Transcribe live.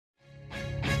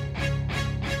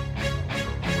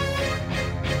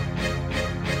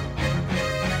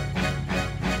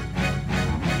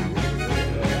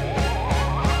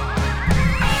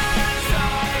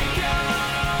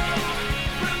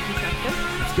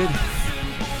good.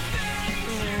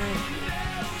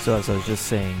 So as I was just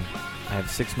saying, I have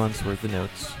 6 months worth of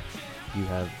notes. You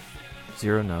have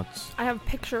 0 notes. I have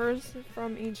pictures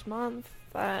from each month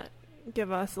that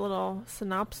give us a little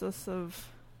synopsis of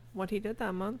what he did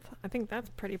that month. I think that's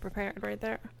pretty prepared right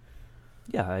there.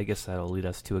 Yeah, I guess that'll lead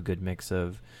us to a good mix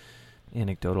of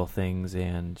anecdotal things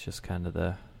and just kind of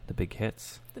the big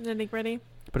hits. The nitty-gritty.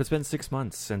 But it's been 6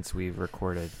 months since we've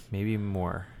recorded, maybe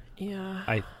more. Yeah.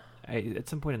 I at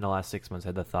some point in the last 6 months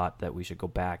had the thought that we should go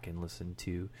back and listen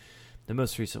to the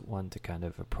most recent one to kind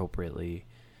of appropriately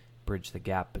bridge the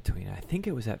gap between. I think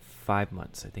it was at 5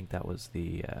 months. I think that was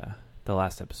the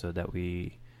last episode that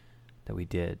we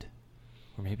did,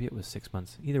 or maybe it was 6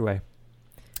 months. Either way,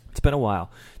 it's been a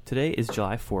while. Today is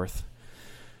July 4th,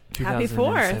 Happy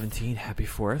 2017. Happy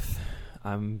 4th.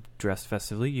 I'm dressed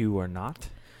festively. You are not.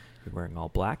 You're wearing all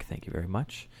black. Thank you very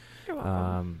much. You're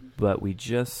welcome. But we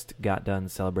just got done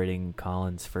celebrating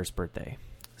Colin's first birthday.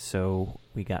 So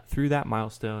we got through that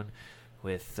milestone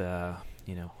with,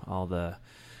 all the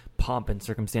pomp and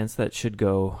circumstance that should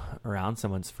go around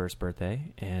someone's first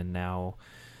birthday. And now,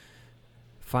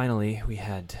 finally, we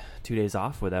had 2 days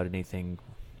off without anything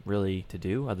really to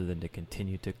do other than to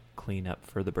continue to clean up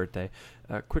for the birthday.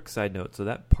 Quick side note. So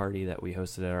that party that we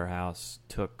hosted at our house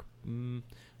took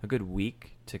a good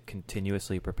week to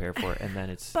continuously prepare for it, and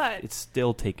then it's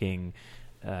still taking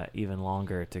even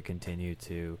longer to continue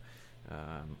to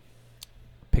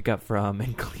pick up from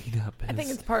and clean up. I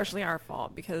think it's partially our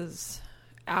fault because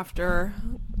after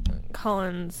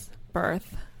Colin's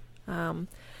birth, I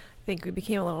think we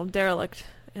became a little derelict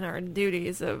in our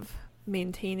duties of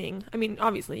maintaining. I mean,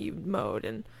 obviously you mowed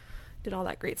and did all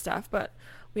that great stuff, but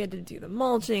we had to do the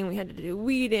mulching, we had to do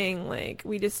weeding,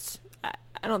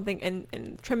 I don't think,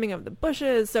 and trimming of the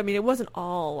bushes. So, I mean, it wasn't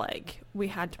all like we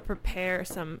had to prepare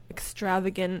some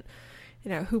extravagant,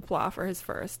 hoopla for his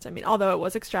first. I mean, although it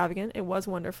was extravagant, it was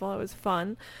wonderful. It was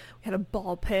fun. We had a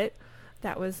ball pit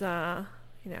that was, a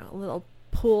little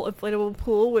inflatable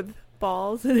pool with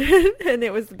balls in it. And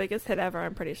it was the biggest hit ever,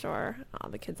 I'm pretty sure.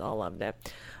 The kids all loved it.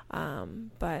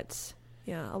 But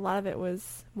yeah, a lot of it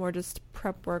was more just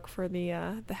prep work for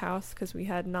the house because we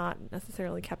had not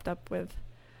necessarily kept up with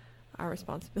our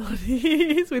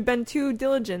responsibilities. We've been too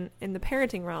diligent in the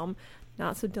parenting realm,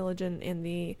 not so diligent in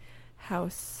the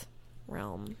house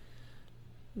realm,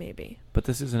 maybe. But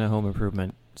this isn't a home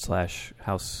improvement /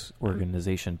 house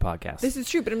organization podcast. This is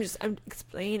true, but I'm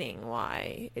explaining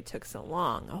why it took so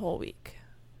long, a whole week.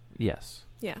 Yes.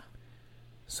 Yeah.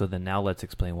 So then now let's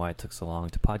explain why it took so long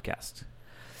to podcast.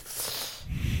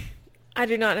 I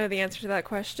do not know the answer to that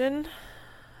question.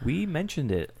 We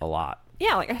mentioned it a lot.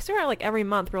 Yeah, I swear, every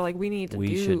month we're like, we need to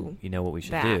do. You know what we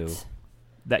should that.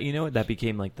 do? That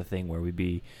became like the thing where we'd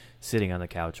be sitting on the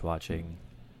couch watching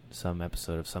some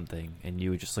episode of something, and you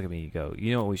would just look at me and you go,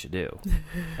 you know what we should do?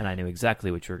 And I knew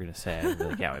exactly what you were going to say. I'd be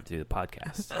like, yeah, we have to do the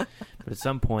podcast. But at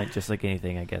some point, just like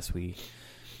anything, I guess we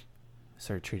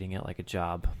started treating it like a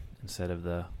job instead of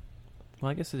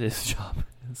I guess it is a job.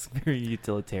 It's very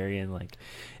utilitarian.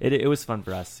 It was fun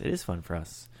for us. It is fun for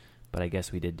us. But I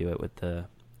guess we did do it with the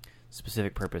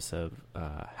specific purpose of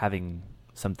having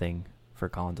something for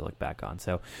Colin to look back on.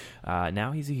 So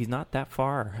now he's not that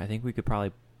far. I think we could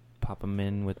probably pop him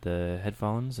in with the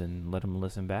headphones and let him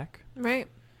listen back. Right.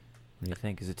 What do you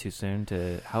think? Is it too soon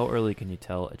to... How early can you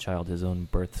tell a child his own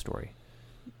birth story?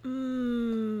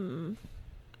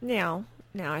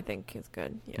 Now I think is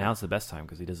good. Yeah. Now it's the best time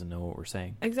because he doesn't know what we're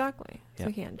saying. Exactly. So Yep.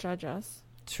 he can't judge us.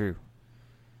 True.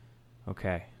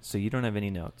 Okay. So you don't have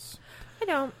any notes. I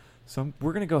don't. So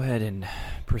we're going to go ahead and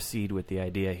proceed with the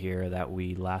idea here that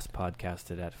we last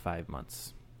podcasted at 5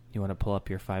 months. You want to pull up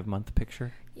your 5-month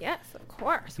picture? Yes, of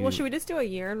course. Well, should we just do a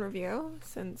year in review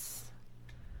since,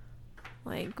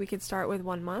 we could start with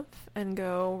 1 month and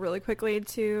go really quickly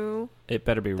to... It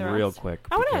better be real quick.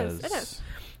 Oh, it is.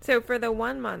 So for the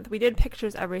 1 month, we did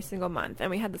pictures every single month,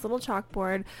 and we had this little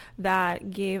chalkboard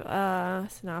that gave a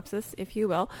synopsis, if you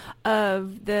will,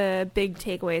 of the big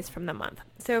takeaways from the month.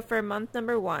 So for month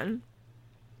number 1,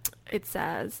 it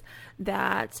says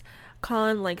that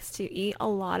Colin likes to eat a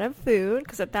lot of food,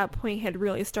 because at that point he had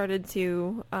really started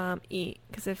to eat,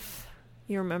 because if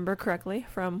you remember correctly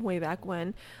from way back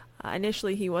when,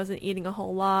 initially he wasn't eating a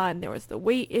whole lot, and there was the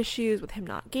weight issues with him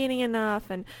not gaining enough,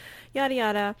 and yada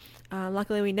yada.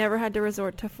 Luckily we never had to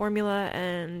resort to formula,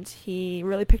 and he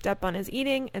really picked up on his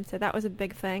eating, and so that was a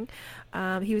big thing.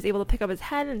 He was able to pick up his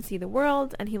head and see the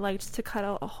world, and he liked to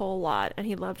cuddle a whole lot, and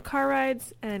he loved car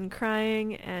rides and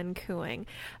crying and cooing.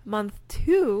 Month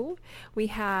 2, we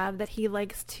have that he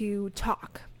likes to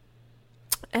talk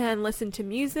and listen to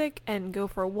music and go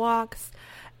for walks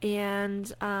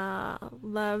and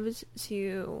loved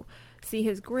to see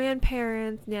his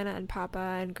grandparents, Nana and Papa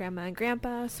and Grandma and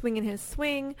Grandpa, swing in his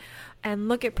swing and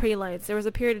look at pretty lights. There was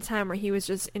a period of time where he was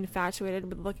just infatuated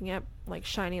with looking at like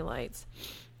shiny lights,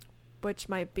 which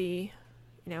might be,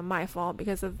 my fault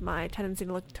because of my tendency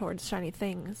to look towards shiny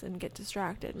things and get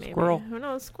distracted. Maybe. Squirrel. Who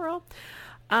knows? Squirrel.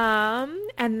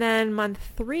 And then month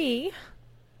 3,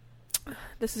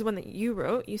 this is one that you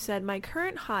wrote. You said, my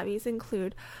current hobbies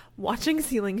include watching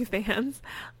ceiling fans,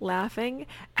 laughing,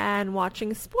 and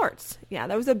watching sports. Yeah,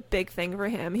 that was a big thing for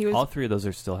him. He was. All 3 of those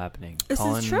are still happening. This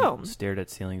Colin is true. Stared at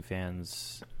ceiling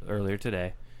fans earlier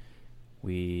today.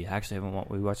 We actually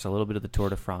we watched a little bit of the Tour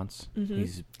de France. Mm-hmm.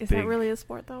 Is that really a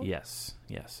sport, though? Yes,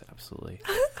 absolutely.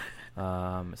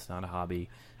 It's not a hobby.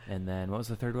 And then what was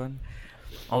the third one?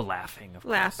 Oh, laughing, of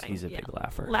course. He's a big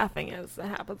laugher. Laughing it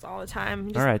happens all the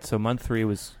time. All right, so month 3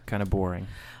 was kind of boring.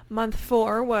 Month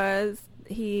 4 was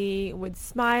he would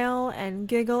smile and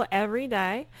giggle every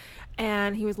day,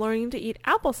 and he was learning to eat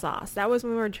applesauce. That was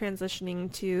when we were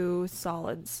transitioning to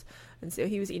solids. And so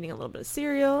he was eating a little bit of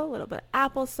cereal, a little bit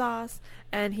of applesauce,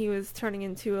 and he was turning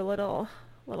into a little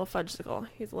fudgesicle.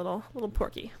 He's a little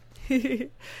porky.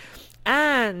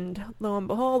 And lo and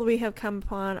behold, we have come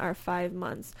upon our 5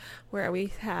 months where we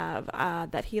have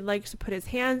that he likes to put his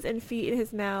hands and feet in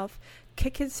his mouth,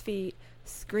 kick his feet,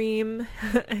 scream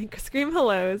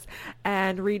hellos,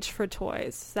 and reach for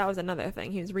toys. So that was another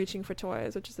thing. He was reaching for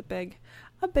toys, which is a big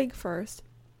first.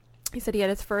 He said he had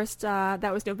his first,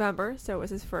 that was November, so it was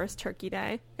his first turkey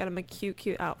day. Got him a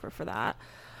cute outfit for that.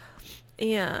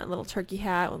 And a little turkey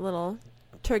hat with a little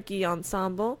turkey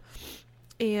ensemble.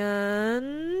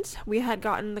 And we had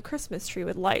gotten the Christmas tree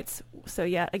with lights. So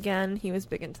yet again, he was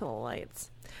big into the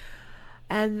lights.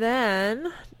 And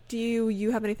then, do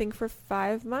you have anything for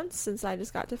 5 months, since I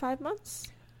just got to 5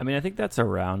 months? I mean, I think that's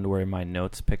around where my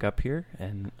notes pick up here.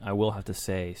 And I will have to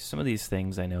say, some of these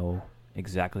things I know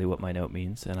exactly what my note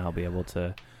means, and I'll be able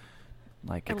to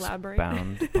elaborate,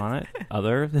 expound on it.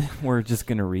 Other than we're just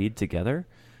going to read together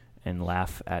and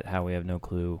laugh at how we have no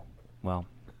clue. Well,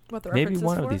 what the maybe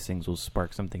one for? of these things will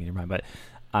spark something in your mind. But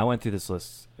I went through this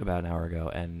list about an hour ago,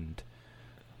 and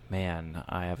man,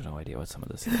 I have no idea what some of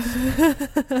this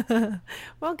is.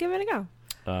 Well, give it a go.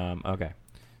 Okay.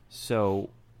 So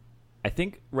I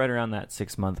think right around that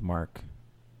 6-month mark,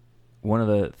 one of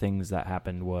the things that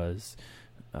happened was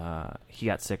he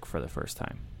got sick for the first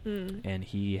time. And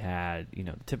he had,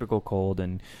 the typical cold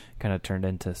and kind of turned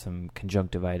into some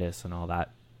conjunctivitis and all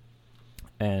that.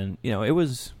 And, he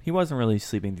wasn't really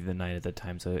sleeping through the night at the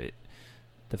time, so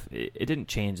it didn't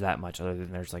change that much, other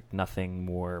than there's nothing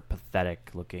more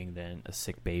pathetic looking than a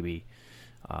sick baby.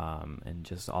 And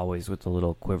just always with the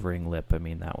little quivering lip. I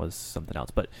mean, that was something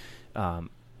else. But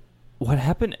what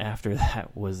happened after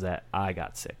that was that I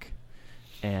got sick.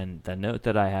 And the note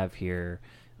that I have here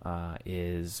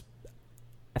is,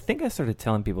 I think I started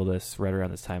telling people this right around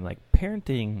this time,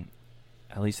 parenting,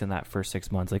 at least in that first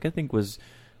 6 months, I think was,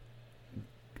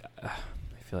 I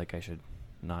feel like I should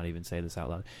not even say this out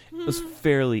loud. It was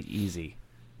fairly easy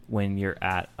when you're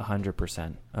at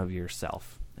 100% of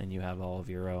yourself and you have all of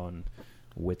your own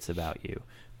wits about you.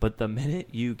 But the minute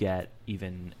you get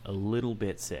even a little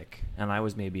bit sick, and I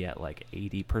was maybe at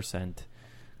 80%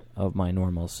 of my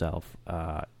normal self,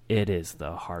 it is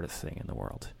the hardest thing in the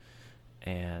world.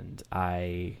 And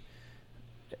I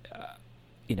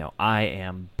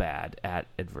am bad at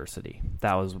adversity.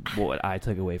 That was what I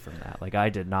took away from that. I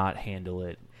did not handle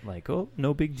it oh,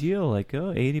 no big deal.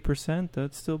 80%,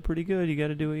 that's still pretty good. You got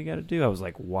to do what you got to do. I was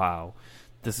wow,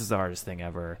 this is the hardest thing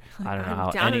ever. I don't know how.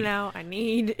 I'm down and out. I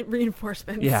need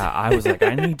reinforcements. Yeah, I was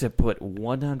I need to put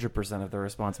 100% of the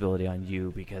responsibility on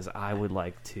you, because I would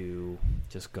like to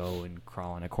just go and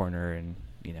crawl in a corner and,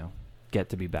 get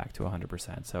to be back to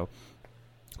 100%. So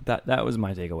that was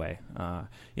my takeaway.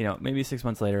 Maybe 6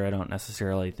 months later, I don't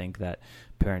necessarily think that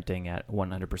parenting at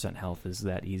 100% health is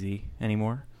that easy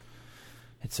anymore.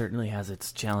 It certainly has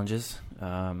its challenges,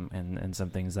 and some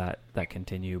things that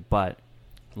continue, but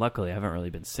luckily I haven't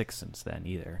really been sick since then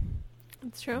either.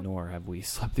 That's true. Nor have we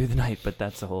slept through the night, but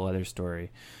that's a whole other story.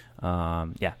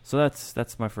 So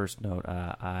that's my first note.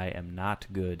 I am not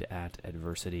good at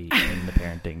adversity in the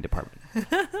parenting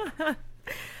department.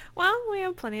 Well, we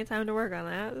have plenty of time to work on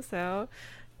that, so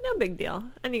no big deal.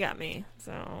 And you got me,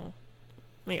 so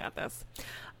we got this.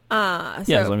 As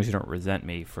long as you don't resent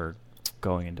me for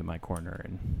going into my corner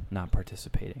and not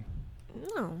participating.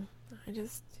 No, I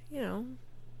just,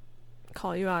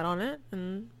 call you out on it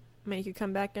and make you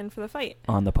come back in for the fight.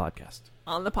 On the podcast.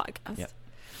 Yep.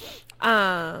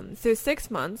 So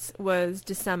 6 months was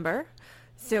December.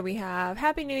 So we have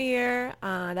Happy New Year.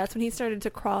 That's when he started to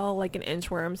crawl like an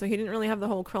inchworm. So he didn't really have the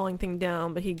whole crawling thing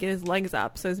down, but he'd get his legs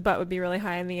up, so his butt would be really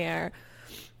high in the air.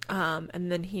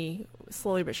 And then he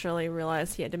slowly but surely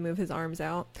realized he had to move his arms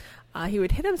out. He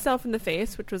would hit himself in the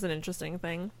face, which was an interesting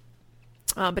thing.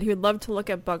 But he would love to look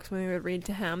at books when we would read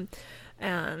to him.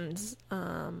 And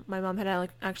my mom had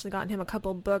actually gotten him a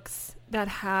couple books that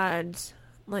had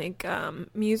like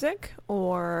music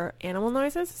or animal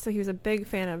noises. So he was a big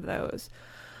fan of those.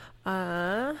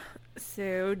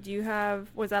 So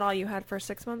was that all you had for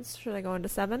 6 months? Should I go into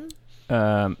 7?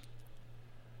 All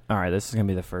right, this is going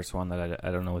to be the first one that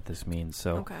I don't know what this means.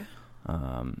 So, okay.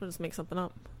 We'll just make something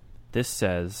up. This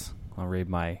says, I'll read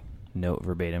my note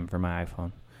verbatim for my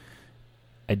iPhone.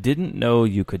 I didn't know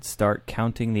you could start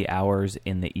counting the hours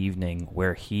in the evening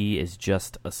where he is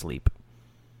just asleep.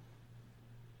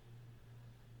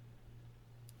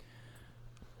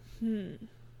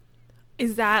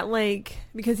 Is that like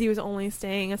because he was only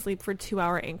staying asleep for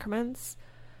 2-hour increments?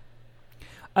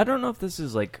 I don't know if this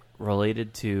is like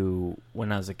related to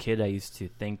when I was a kid. I used to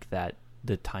think that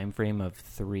the time frame of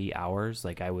 3 hours,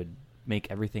 like I would make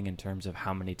everything in terms of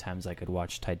how many times I could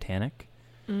watch Titanic.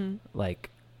 Like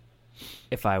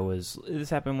if this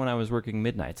happened when I was working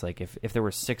midnights. Like if there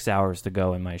were 6 hours to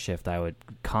go in my shift, I would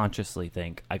consciously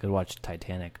think I could watch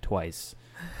Titanic twice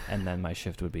and then my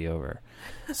shift would be over.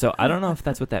 So I don't know if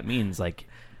that's what that means. Like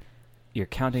you're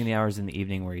counting the hours in the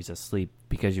evening where he's asleep,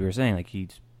 because you were saying like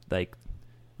he's like,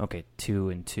 okay, 2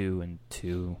 and 2 and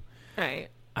 2. Right.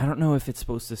 I don't know if it's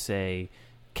supposed to say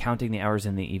counting the hours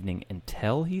in the evening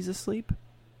until he's asleep,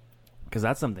 because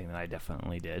that's something that I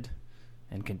definitely did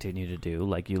and continue to do.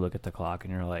 Like you look at the clock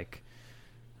and you're like,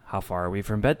 how far are we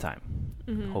from bedtime?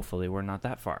 Mm-hmm. Hopefully we're not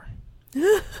that far.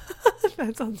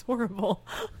 That sounds horrible.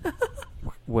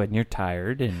 When you're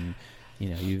tired and,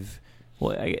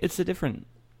 it's a different,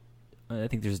 I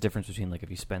think there's a difference between like if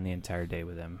you spend the entire day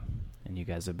with him and you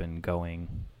guys have been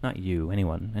going, not you,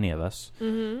 anyone, any of us,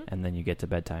 and then you get to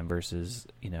bedtime versus,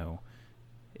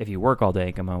 if you work all day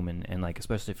and come home and like,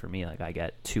 especially for me, like I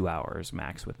get 2 hours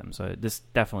max with him. So this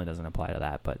definitely doesn't apply to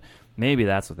that, but maybe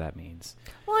that's what that means.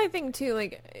 Well, I think too,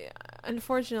 like,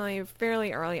 unfortunately,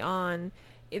 fairly early on,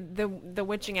 the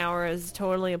witching hour is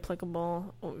totally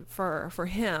applicable for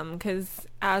him, because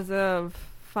as of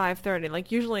 5:30,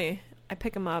 like usually I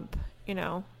pick him up,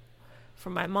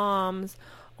 from my mom's,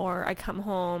 or I come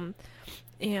home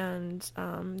and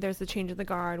there's the change of the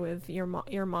guard with your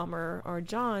mom or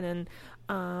John,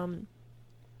 and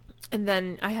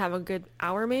then I have a good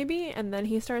hour maybe, and then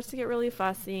he starts to get really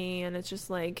fussy, and it's just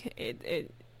like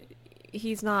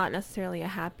he's not necessarily a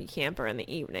happy camper in the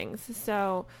evenings.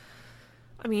 So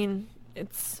I mean,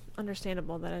 it's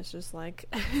understandable that it's just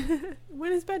like,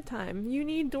 when is bedtime? You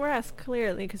need to rest,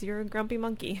 clearly, because you're a grumpy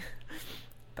monkey.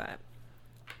 But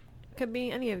it could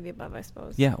be any of the above, I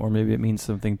suppose. Yeah, or maybe it means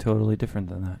something totally different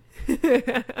than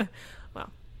that. Well,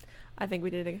 I think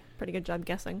we did a pretty good job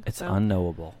guessing. It's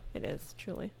unknowable. It is,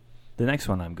 truly. The next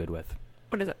one I'm good with.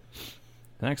 What is it?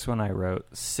 The next one I wrote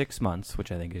 6 months,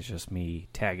 which I think is just me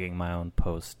tagging my own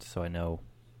post so I know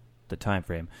the time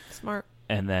frame. Smart.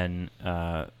 And then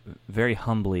very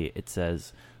humbly it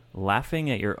says, laughing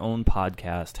at your own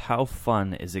podcast, how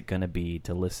fun is it going to be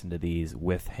to listen to these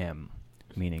with him,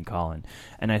 meaning Colin.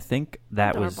 And I think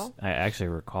that Adorable. I actually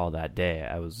recall that day.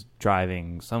 I was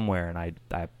driving somewhere and I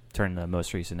turned the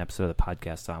most recent episode of the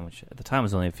podcast on, which at the time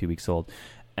was only a few weeks old.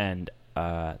 And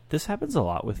this happens a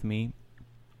lot with me,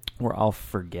 where I'll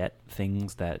forget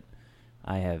things that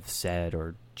I have said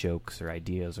or jokes or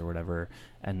ideas or whatever,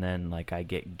 and then like I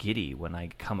get giddy when I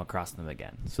come across them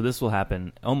again. So this will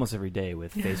happen almost every day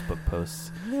with Facebook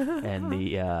posts. And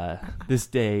the this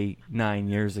day 9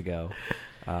 years ago,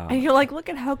 and you're like, look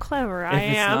at how clever I am. If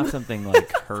it's not something like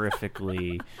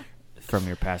horrifically from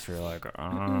your past, where you're like,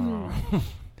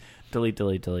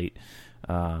 delete.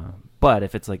 But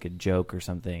if it's like a joke or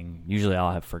something, usually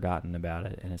I'll have forgotten about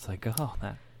it, and it's like,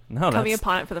 coming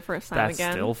upon it for the first time that's again.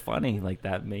 That's still funny. Like,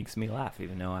 that makes me laugh,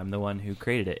 even though I'm the one who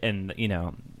created it. And,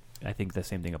 I think the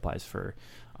same thing applies for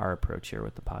our approach here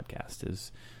with the podcast,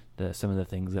 is some of the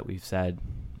things that we've said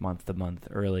month to month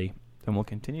early, and we'll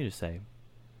continue to say,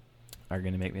 are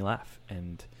going to make me laugh.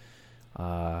 And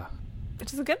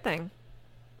which is a good thing.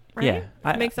 Right? Yeah.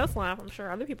 It makes us laugh. I'm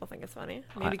sure other people think it's funny.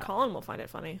 Maybe Colin will find it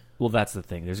funny. Well, that's the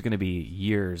thing. There's going to be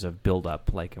years of build-up,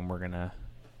 and we're going to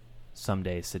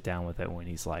someday sit down with it when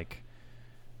he's like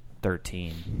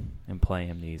 13 and play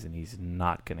him these, and he's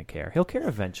not going to care. He'll care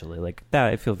eventually. Like that,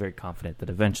 I feel very confident that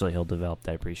eventually he'll develop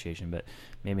that appreciation, but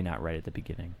maybe not right at the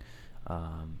beginning.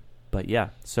 But yeah,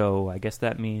 so I guess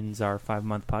that means our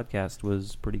 5-month podcast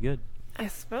was pretty good. I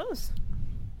suppose.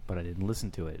 but I didn't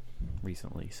listen to it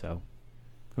recently, so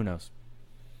who knows?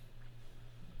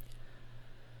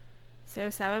 So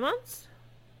 7 months?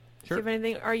 Sure. Do you have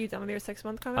anything? Are you done with your 6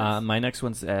 month comments? My next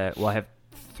one's I have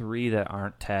 3 that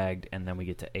aren't tagged, and then we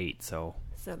get to 8, so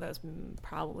So those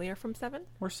probably are from 7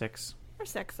 we're 6. or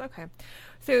 6. Okay.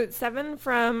 So 7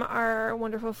 from our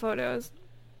wonderful photos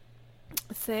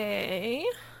says,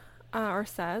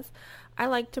 I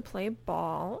like to play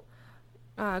ball.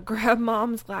 Grab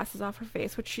mom's glasses off her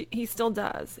face, which he still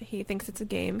does. He thinks it's a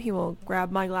game. He will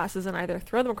grab my glasses and either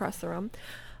throw them across the room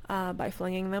by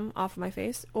flinging them off of my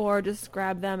face, or just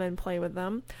grab them and play with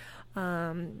them.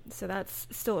 So that's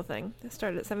still a thing. It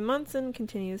started at 7 months and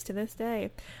continues to this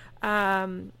day.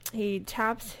 He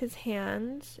taps his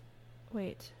hand.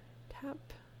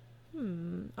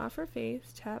 Off her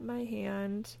face, tap my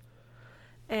hand,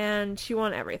 and she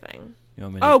won everything. You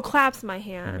want me to, Claps my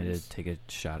you want me hand. to take a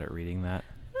shot at reading that?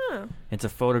 Oh. It's a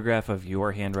photograph of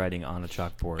your handwriting on a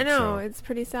chalkboard. I know, so it's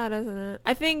pretty sad, isn't it?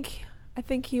 I think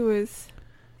he was...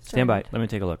 stand by. Let me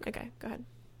take a look. Okay, go ahead.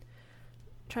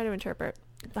 Try to interpret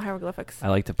the hieroglyphics. I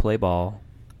like to play ball,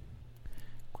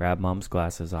 grab mom's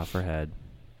glasses off her head,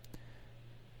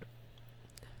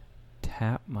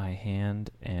 tap my hand,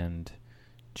 and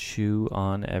chew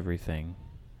on everything.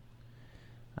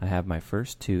 I have my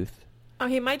first tooth. Oh,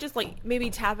 he might just,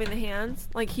 maybe tapping the hands.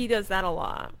 He does that a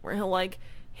lot, where he'll,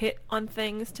 hit on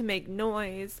things to make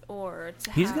noise or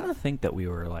to He's going to think that we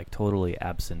were, totally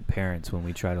absent parents when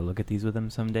we try to look at these with him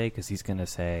someday, because he's going to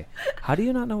say, how do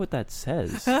you not know what that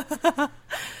says?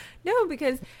 No,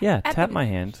 because... Yeah, tap my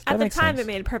hand. At the time, sense. it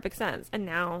made perfect sense. And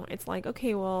now it's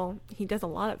okay, well, he does a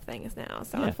lot of things now.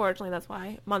 So, Unfortunately, that's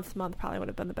why month to month probably would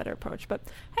have been the better approach. But,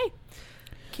 hey,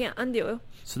 can't undo.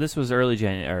 So this was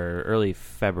early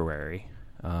February.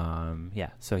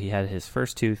 So he had his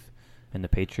first tooth, and the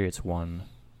Patriots won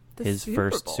his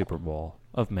first Super Bowl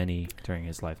of many during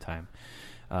his lifetime.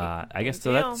 I guess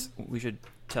so. We should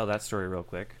tell that story real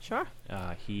quick. Sure.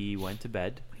 He went to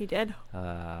bed. He did.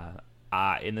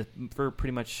 For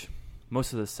pretty much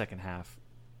most of the second half.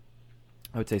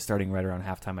 I would say starting right around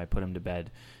halftime, I put him to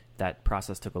bed. That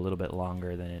process took a little bit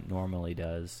longer than it normally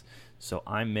does. So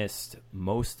I missed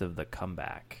most of the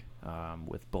comeback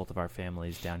with both of our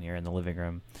families down here in the living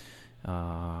room.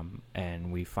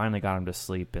 And we finally got him to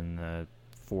sleep in the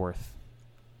fourth,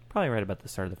 probably right about the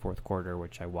start of the fourth quarter,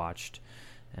 which I watched.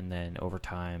 And then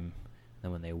overtime,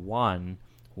 then when they won,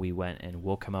 we went and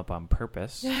woke him up on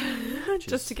purpose.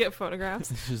 Just to get photographs.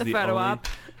 The photo op.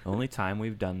 only time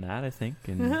we've done that, I think,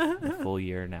 in a full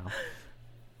year now.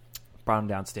 Brought him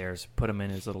downstairs, put him in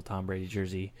his little Tom Brady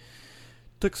jersey,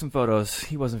 took some photos.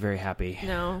 He wasn't very happy.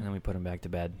 No. And then we put him back to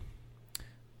bed.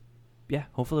 Yeah,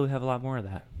 hopefully we have a lot more of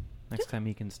that next time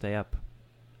he can stay up.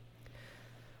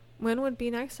 When would be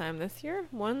next time? This year?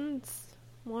 One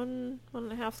and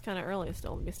a half's kind of early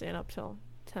still to be staying up till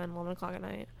 10, 11 o'clock at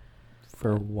night.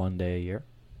 For one day a year.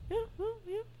 Yeah, well,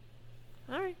 yeah.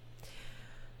 All right.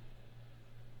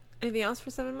 Anything else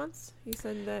for 7 months? You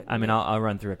said that... I'll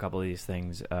run through a couple of these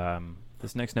things.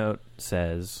 This next note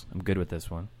says, I'm good with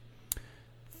this one.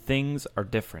 Things are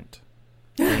different.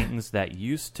 Things that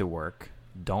used to work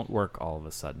don't work all of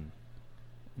a sudden.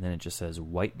 And then it just says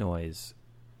white noise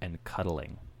and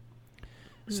cuddling.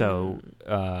 So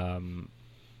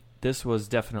this was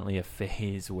definitely a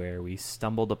phase where we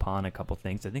stumbled upon a couple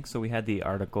things. I think so. We had the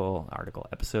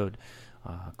episode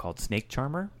called Snake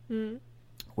Charmer,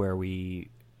 where we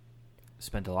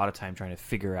spent a lot of time trying to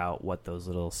figure out what those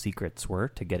little secrets were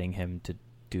to getting him to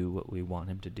do what we want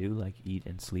him to do, like eat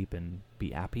and sleep and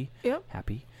be happy. Yep.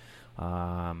 Happy.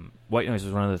 White noise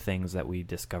was one of the things that we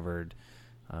discovered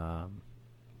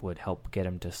would help get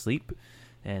him to sleep,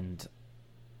 and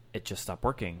it just stopped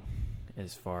working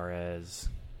as far as,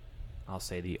 I'll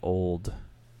say, the old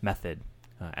method.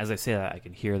 As I say that, I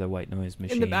can hear the white noise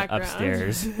machine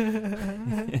upstairs.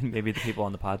 And maybe the people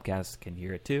on the podcast can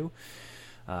hear it too.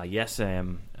 Yes, I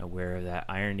am aware of that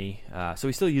irony. So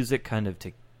we still use it kind of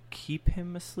to keep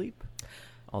him asleep.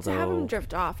 Although, to have him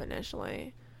drift off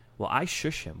initially. Well, I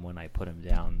shush him when I put him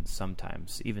down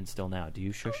sometimes, even still now. Do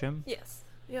you shush him? Yes.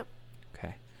 Yep.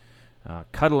 Okay.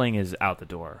 Cuddling is out the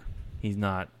door. He's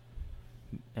not...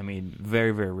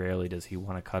 very, very rarely does he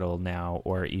want to cuddle now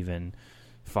or even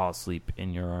fall asleep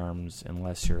in your arms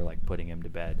unless you're, putting him to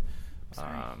bed.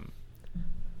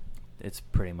 It's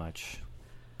pretty much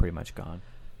gone.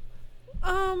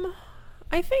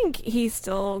 I think he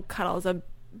still cuddles a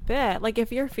bit.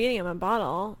 If you're feeding him a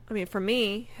bottle, for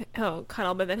me, he'll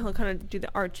cuddle, but then he'll kind of do the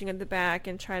arching at the back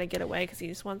and try to get away because he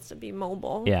just wants to be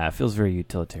mobile. Yeah, it feels very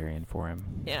utilitarian for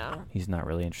him. Yeah. He's not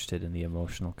really interested in the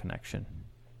emotional connection.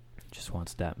 Just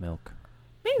wants that milk.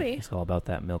 Maybe. It's all about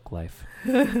that milk life.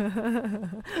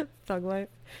 Thug life.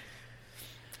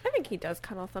 I think he does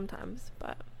cuddle sometimes,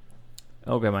 but...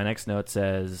 Okay, my next note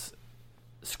says,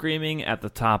 screaming at the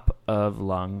top of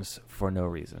lungs for no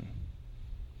reason.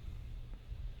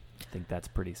 I think that's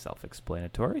pretty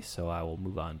self-explanatory, so I will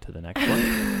move on to the next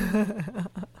one.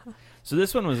 So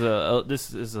this one was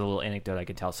this is a little anecdote I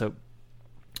can tell. So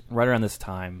right around this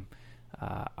time,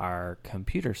 our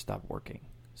computer stopped working.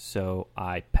 So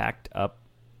I packed up.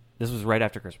 This was right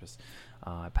after Christmas.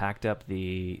 I packed up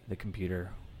the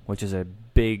computer, which is a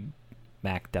big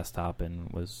Mac desktop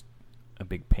and was a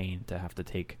big pain to have to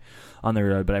take on the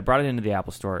road. But I brought it into the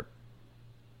Apple Store,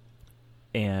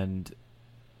 and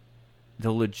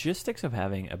the logistics of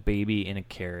having a baby in a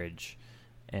carriage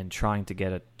and trying to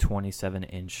get a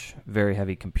 27-inch, very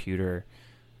heavy computer,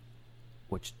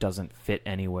 which doesn't fit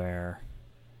anywhere,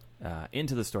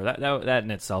 into the store, that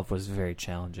in itself was very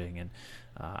challenging. And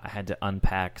I had to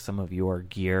unpack some of your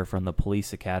gear from the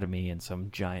police academy in some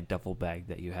giant duffel bag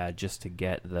that you had just to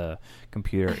get the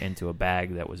computer into a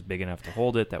bag that was big enough to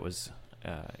hold it, that was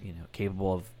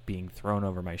capable of being thrown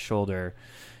over my shoulder,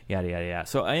 yada, yada, yada.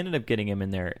 So I ended up getting him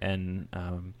in there, and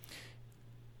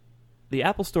the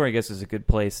Apple Store, I guess, is a good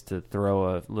place to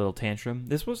throw a little tantrum.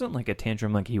 This wasn't like a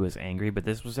tantrum like he was angry, but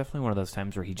this was definitely one of those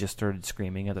times where he just started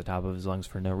screaming at the top of his lungs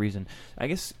for no reason. I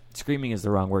guess screaming is the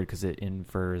wrong word because it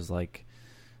infers like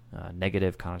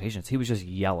negative connotations. He was just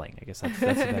yelling. I guess that's a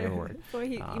better word. Well,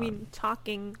 you mean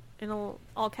talking in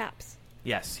all caps?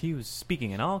 Yes, he was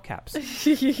speaking in all caps.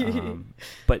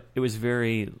 But it was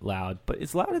very loud. But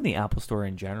it's loud in the Apple Store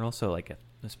in general, so like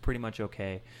it's pretty much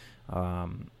okay.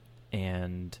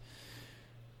 And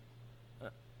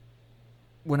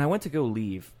when I went to go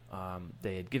leave,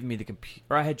 they had given me the computer,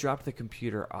 or I had dropped the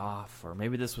computer off, or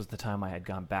maybe this was the time I had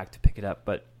gone back to pick it up.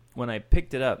 But when I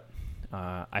picked it up,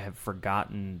 I had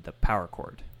forgotten the power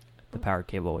cord, the power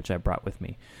cable, which I brought with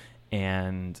me.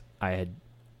 And I had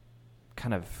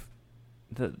kind of...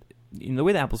 the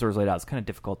way the Apple Store is laid out, it's kind of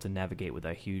difficult to navigate with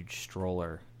a huge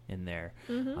stroller in there.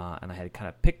 Mm-hmm. And I had kind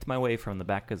of picked my way from the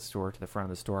back of the store to the front of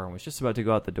the store and was just about to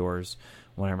go out the doors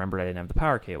when I remembered I didn't have the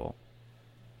power cable.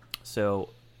 So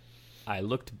I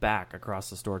looked back across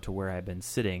the store to where I had been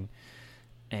sitting,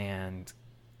 and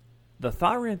the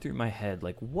thought ran through my head,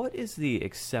 like, what is the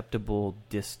acceptable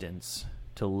distance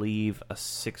to leave a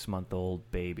 6-month-old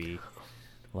baby?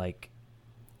 Like,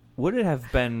 would it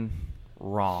have been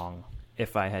wrong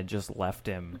if I had just left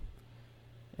him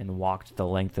and walked the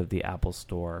length of the Apple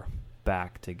Store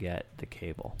back to get the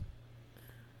cable?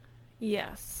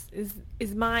 Yes,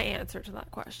 is my answer to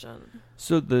that question.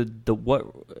 So the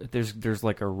what there's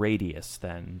like a radius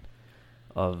then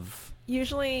of...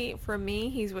 Usually for me,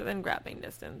 he's within grabbing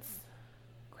distance.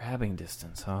 Grabbing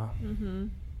distance, huh? Mm-hmm.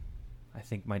 I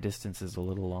think my distance is a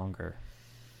little longer.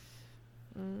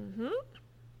 Mm-hmm.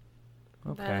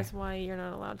 Okay. That is why you're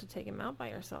not allowed to take him out by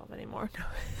yourself anymore.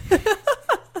 No,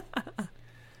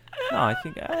 I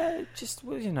think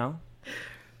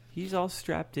he's all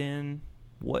strapped in.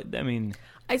 What I mean,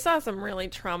 I saw some really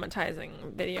traumatizing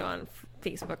video on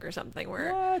Facebook or something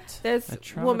where what? This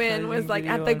woman was like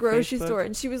at the grocery store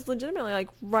and she was legitimately like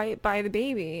right by the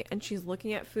baby and she's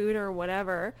looking at food or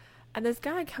whatever, and this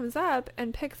guy comes up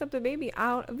and picks up the baby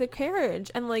out of the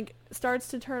carriage and like starts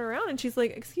to turn around and she's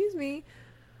like, "Excuse me."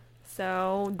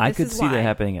 So I could see that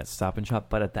happening at Stop and Shop,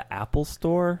 but at the Apple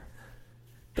Store,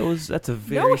 that's a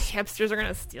very... No hipsters are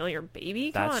gonna steal your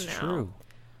baby. Come on now. That's true.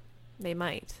 They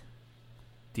might.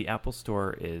 The Apple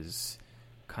Store is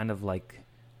kind of like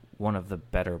one of the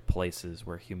better places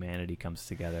where humanity comes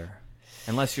together.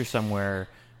 Unless you're somewhere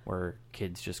where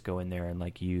kids just go in there and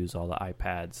like use all the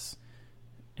iPads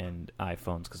and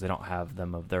iPhones because they don't have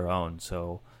them of their own.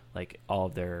 So like all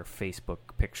of their Facebook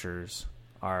pictures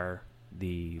are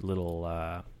the little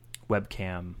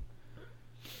webcam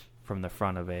from the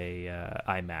front of a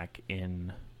iMac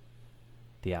in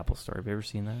the Apple Store. Have you ever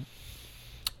seen that?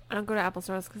 I don't go to Apple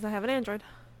stores because I have an Android.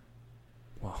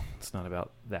 Well, it's not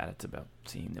about that. It's about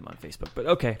seeing them on Facebook. But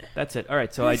okay, that's it. All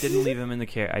right, so I didn't leave him in the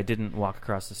care. I didn't walk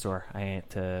across the store.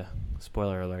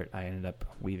 Spoiler alert, I ended up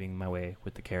weaving my way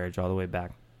with the carriage all the way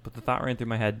back. But the thought ran through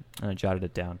my head, and I jotted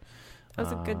it down. That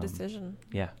was a good decision.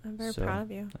 Yeah. I'm very proud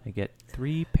of you. I get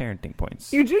 3 parenting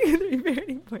points. You do get 3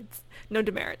 parenting points. No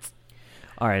demerits.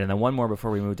 All right, and then one more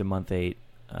before we move to month 8.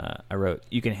 I wrote,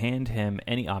 you can hand him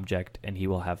any object, and he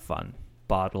will have fun.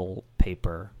 Bottle,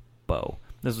 paper, bow.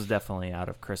 This was definitely out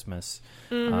of Christmas.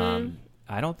 Mm-hmm.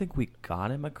 I don't think we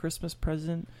got him a Christmas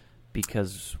present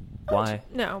because why?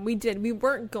 No, we did. We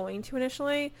weren't going to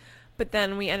initially, But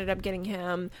then we ended up getting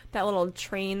him that little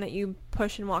train that you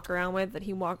push and walk around with, that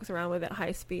he walks around with at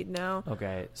high speed now.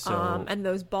 Okay, so and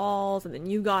those balls, and then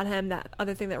you got him that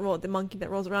other thing that the monkey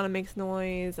that rolls around and makes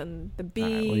noise, and the bee. all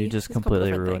right, well, you just There's a couple completely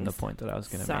different ruined the things. point that I was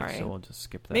going to make, so we'll just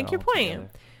skip that. Make your point. altogether.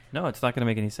 No, it's not going to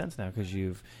make any sense now because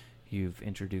you've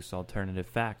introduced alternative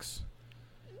facts.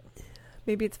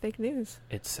 Maybe it's fake news.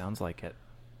 It sounds like it.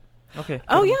 Okay.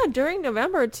 Oh good. yeah, during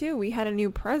November too, we had a new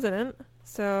president.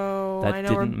 So That I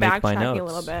know we're didn't make my backtracking a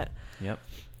notes. little bit. Yep.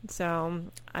 So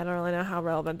I don't really know how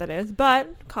relevant that is.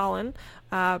 But Colin,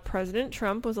 President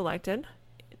Trump was elected.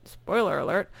 Spoiler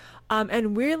alert.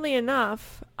 And weirdly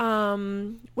enough,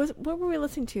 what were we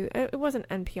listening to? It wasn't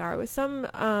NPR. It was some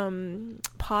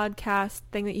podcast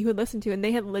thing that you could listen to, and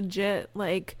they had legit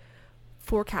like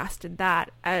forecasted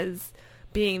that as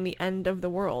being the end of the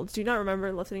world. Do you not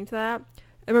remember listening to that?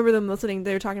 I remember them listening.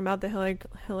 They were talking about the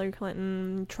Hillary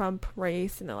Clinton Trump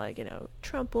race, and they're like,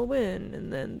 Trump will win,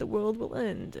 and then the world will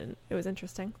end, and it was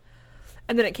interesting.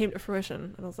 And then it came to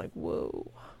fruition, and I was like,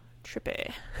 whoa,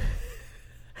 trippy.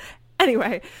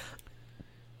 Anyway,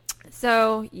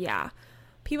 so yeah,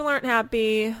 people aren't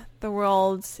happy. The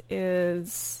world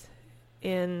is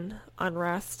in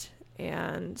unrest,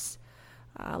 and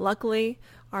luckily,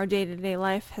 our day-to-day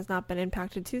life has not been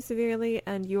impacted too severely,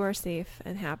 and you are safe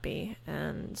and happy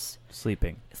and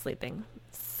Sleeping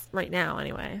right now,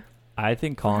 anyway. I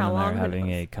think For Colin how and I are long? Who having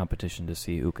knows? a competition to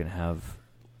see who can have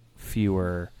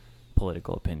fewer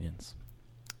political opinions.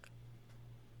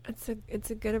 It's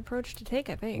a good approach to take,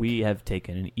 I think. We have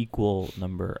taken an equal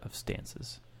number of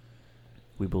stances.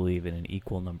 We believe in an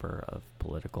equal number of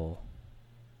political.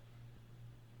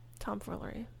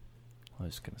 Tomfoolery. I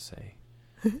was going to say.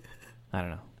 I don't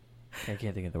know. I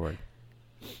can't think of the word.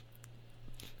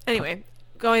 Anyway,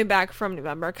 going back from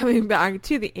November, coming back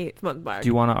to the 8th month mark. Do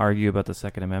you want to argue about the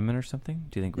Second Amendment or something?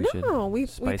 Do you think we should we've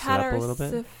spice had it up our a little bit?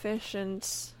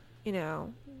 sufficient,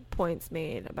 points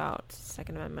made about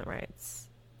Second Amendment rights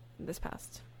this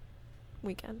past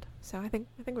weekend. So I think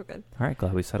we're good. All right,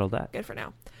 glad we settled that. Good for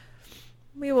now.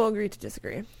 We will agree to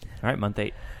disagree. All right, month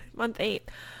 8. Month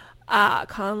 8.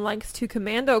 Colin likes to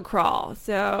commando crawl.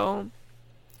 So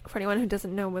for anyone who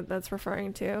doesn't know what that's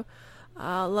referring to,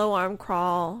 low arm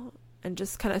crawl and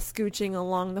just kind of scooching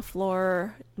along the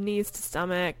floor, knees to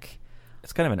stomach.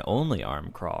 It's kind of an only arm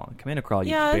crawl. Commando crawl,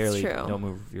 you Yeah, that's barely true. don't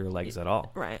move your legs at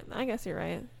all. Right. I guess you're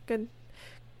right. Good.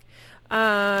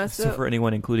 So for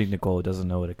anyone, including Nicole, who doesn't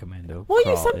know what a commando well,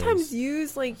 crawl you sometimes is,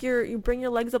 use like you bring your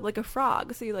legs up like a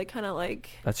frog, so you like kind of like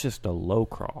that's just a low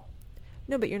crawl.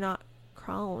 no, but you're not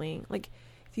crawling. Like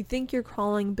if you think you're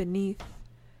crawling beneath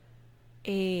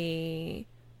a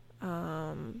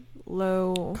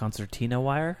low Concertina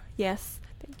wire? yes,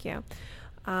 thank you.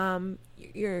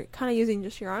 You're kind of using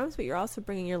just your arms, but you're also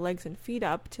bringing your legs and feet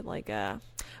up to like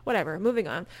whatever. Moving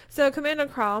on. So commando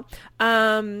crawl.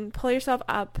 Pull yourself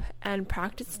up and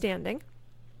practice standing.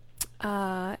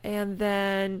 And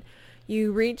then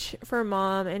you reach for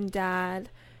mom and dad,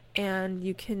 and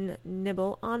you can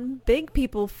nibble on big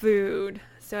people food.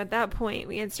 So at that point,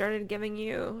 we had started giving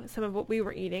you some of what we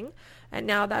were eating, and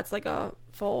now that's like a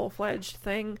full-fledged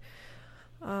thing.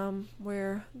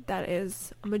 Where that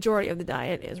is a majority of the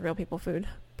diet is real people food.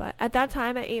 But at that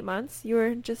time, at 8 months, you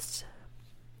were just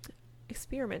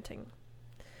experimenting.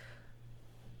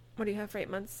 What do you have for 8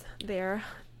 months there,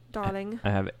 darling? I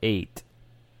have 8.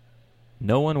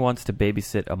 No one wants to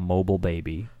babysit a mobile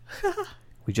baby.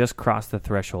 We just crossed the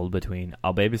threshold between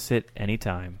I'll babysit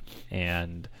anytime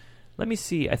and let me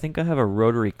see, I think I have a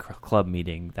Rotary Club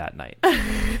meeting that night.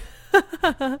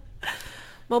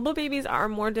 Mobile babies are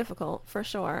more difficult, for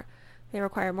sure. They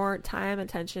require more time,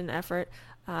 attention, effort.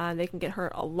 They can get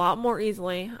hurt a lot more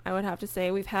easily. I would have to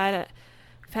say we've had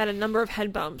a number of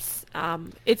head bumps.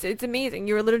 It's amazing.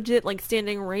 You're legit like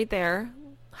standing right there,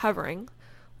 hovering,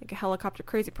 like a helicopter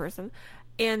crazy person,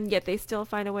 and yet they still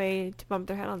find a way to bump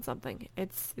their head on something.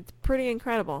 It's pretty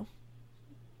incredible.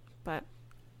 But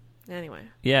anyway.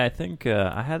 Yeah, I think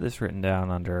I had this written down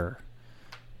under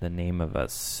the name of a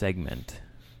segment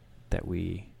that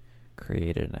we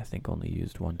created and I think only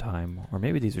used one time. Or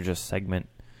maybe these are just segment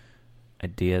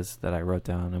ideas that I wrote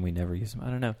down and we never used them. I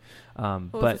don't know.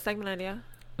 What was the segment idea?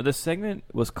 The segment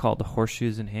was called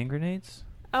Horseshoes and Hand Grenades.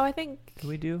 Oh, I think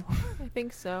I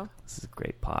think so. This is a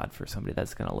great pod for somebody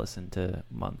that's going to listen to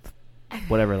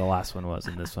whatever the last one was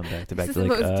and this one back to back. This is the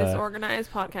most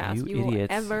disorganized podcast you will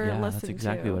idiots. ever listen to. That's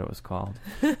exactly what it was called.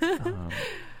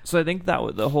 So I think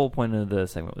that the whole point of the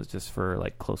segment was just for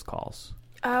like close calls.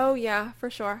 Oh yeah, for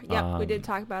sure. Yep, we did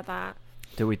talk about that.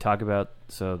 Did we talk about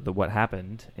what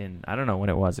happened in I don't know when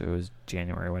it was. It was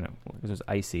January when it was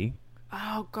icy.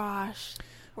 Oh gosh,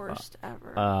 worst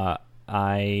ever.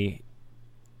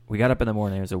 we got up in the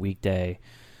morning. It was a weekday.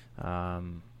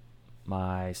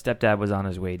 My stepdad was on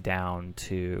his way down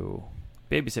to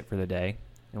babysit for the day.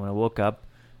 And when I woke up,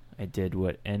 I did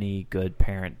what any good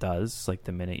parent does. Like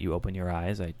the minute you open your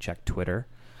eyes, I checked Twitter.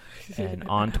 And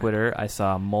on Twitter, I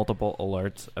saw multiple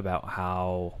alerts about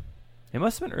how it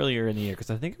must have been earlier in the year,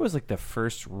 because I think it was like the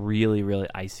first really, really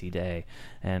icy day.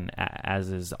 And as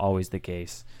is always the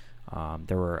case,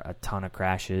 there were a ton of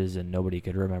crashes and nobody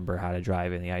could remember how to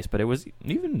drive in the ice. But it was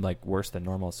even like worse than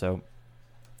normal. So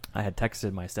I had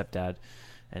texted my stepdad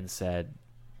and said,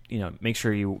 make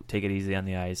sure you take it easy on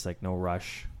the ice, like no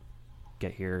rush,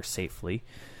 get here safely.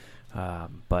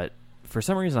 But for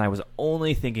some reason, I was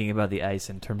only thinking about the ice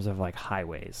in terms of like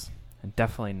highways, and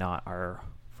definitely not our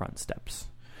front steps.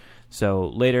 So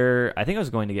later, I think I was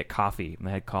going to get coffee. I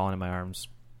had Colin in my arms,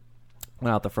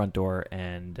 went out the front door,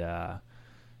 and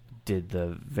did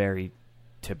the very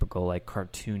typical, like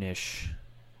cartoonish,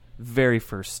 very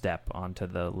first step onto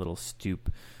the little stoop,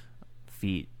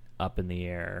 feet up in the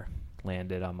air,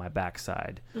 landed on my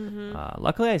backside. Mm-hmm.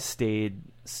 Luckily, I stayed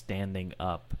standing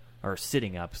up. Or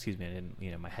sitting up, excuse me. I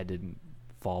didn't, my head didn't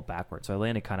fall backwards, so I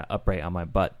landed kind of upright on my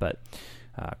butt. But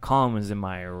Colin was in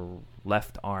my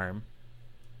left arm,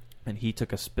 and he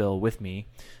took a spill with me.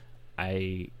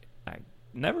 I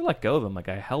never let go of him. Like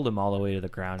I held him all the way to the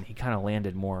ground. He kind of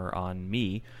landed more on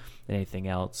me than anything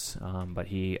else. But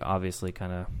he obviously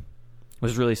kind of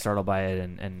was really startled by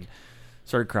it and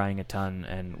started crying a ton.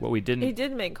 And what we didn't... He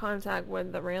did make contact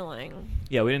with the railing.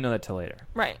 Yeah, we didn't know that till later.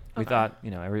 Right. We thought,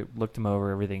 I looked him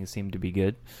over, everything seemed to be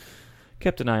good.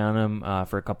 Kept an eye on him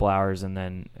for a couple hours, and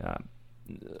then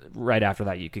right after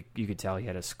that, you could tell he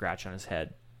had a scratch on his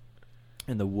head.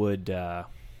 And the wood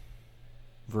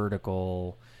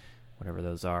vertical, whatever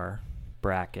those are,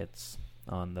 brackets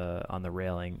on the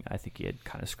railing, I think he had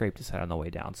kind of scraped his head on the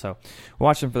way down. So we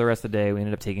watched him for the rest of the day. We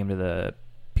ended up taking him to the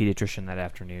pediatrician that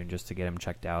afternoon just to get him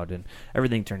checked out, and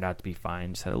everything turned out to be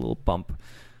fine. Just had a little bump,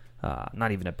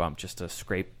 not even a bump, just a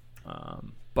scrape.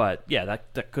 But yeah,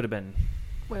 that could have been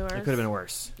way worse. It could have been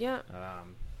worse. Yeah.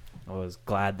 I was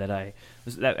glad that I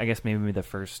guess maybe the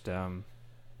first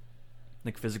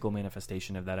like physical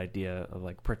manifestation of that idea of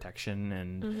like protection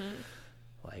and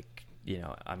like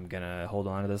I'm gonna hold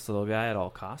on to this little guy at all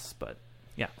costs. But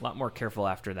yeah, a lot more careful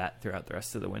after that throughout the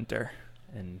rest of the winter.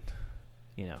 And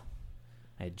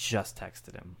I had just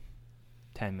texted him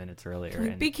 10 minutes earlier.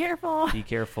 And be careful. Be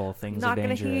careful. Things Not are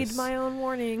dangerous. Not going to heed my own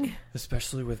warning.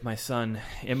 Especially with my son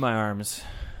in my arms,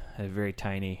 very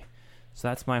tiny. So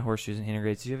that's my horseshoes and hand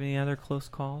grenades. Do you have any other close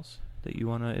calls that you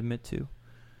want to admit to?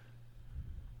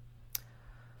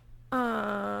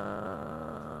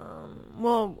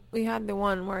 Well, we had the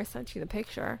one where I sent you the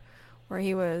picture where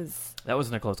he was... That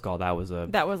wasn't a close call. That was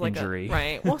like injury.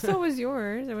 Right. Well, so was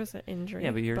yours. It was an injury.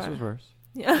 Yeah, but yours was worse.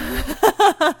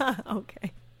 Yeah.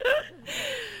 Okay.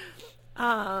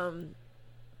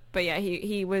 But yeah,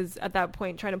 he was at that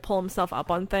point trying to pull himself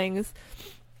up on things.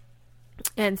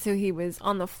 And so he was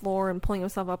on the floor and pulling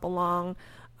himself up along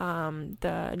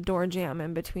the door jamb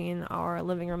in between our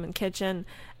living room and kitchen.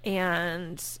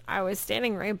 And I was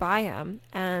standing right by him,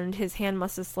 and his hand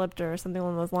must have slipped or something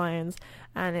along those lines,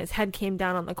 and his head came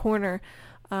down on the corner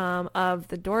of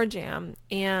the door jamb,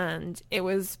 and it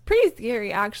was pretty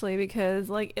scary actually, because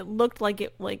like it looked like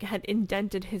it like had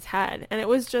indented his head, and it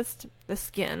was just the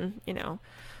skin,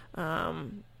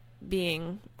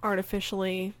 being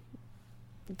artificially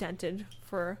dented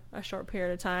for a short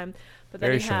period of time. But then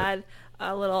Very he short. had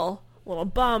a little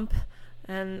bump,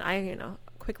 and I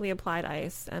quickly applied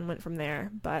ice and went from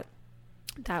there. But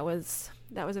that was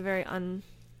a very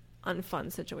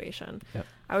unfun situation. Yep.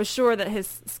 I was sure that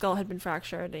his skull had been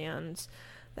fractured and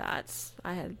that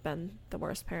I had been the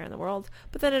worst parent in the world,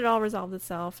 but then it all resolved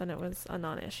itself and it was a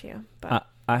non-issue. But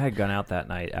I had gone out that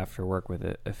night after work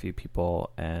with a few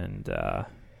people and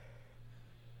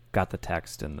got the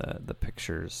text and the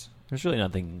pictures. There's really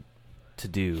nothing to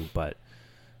do, but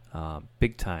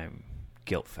big time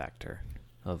guilt factor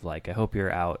of like, I hope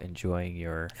you're out enjoying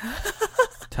your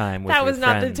time with that your was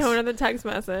not friends. the tone of the text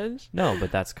message. No,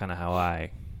 but that's kind of how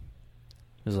I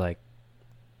was like,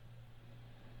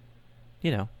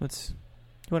 you want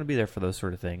to be there for those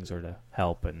sort of things or to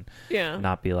help and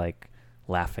not be like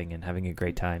laughing and having a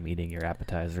great time eating your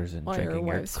appetizers and while drinking your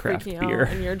your wife's craft freaking beer.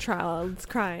 out and your child's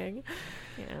crying.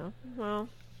 Well,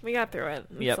 we got through it.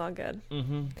 It's all good.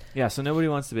 Mm-hmm. Yeah, so nobody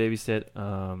wants to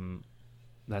babysit.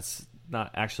 That's not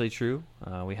actually true.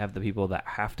 We have the people that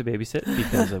have to babysit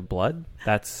because of blood.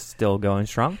 That's still going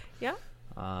strong. Yeah.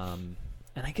 And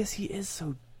I guess he is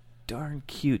so darn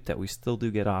cute that we still do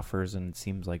get offers, and it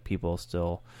seems like people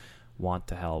still want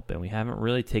to help, and we haven't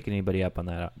really taken anybody up on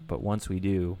that. But once we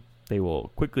do, they will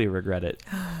quickly regret it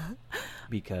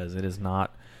because it is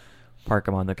not park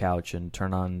him on the couch and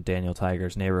turn on Daniel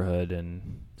Tiger's Neighborhood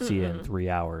and see you in 3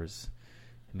 hours.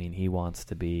 I mean, he wants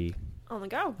to be on the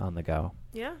go. On the go.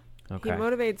 Yeah. Okay. He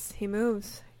motivates. He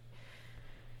moves.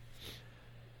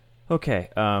 Okay.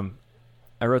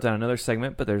 I wrote down another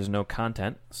segment, but there's no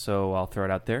content, so I'll throw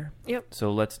it out there. Yep.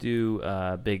 So let's do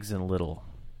Bigs and Little.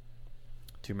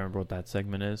 Do you remember what that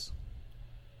segment is?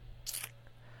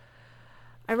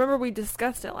 I remember we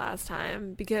discussed it last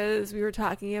time because we were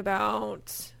talking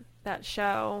about that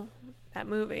show, that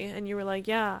movie, and you were like,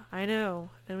 yeah, I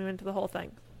know. And we went to the whole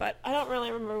thing. But I don't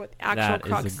really remember what the actual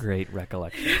crux... That is a great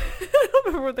recollection. I don't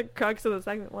remember what the crux of the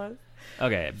segment was.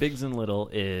 Okay, Bigs and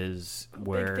Little is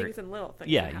where... Big things and little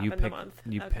things yeah, that happen you in pick, a month.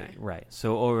 you Okay. pick, right.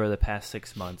 So over the past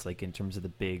 6 months, like in terms of the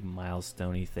big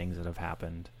milestone-y things that have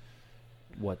happened,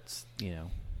 what's,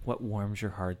 what warms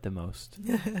your heart the most?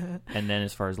 And then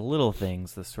as far as little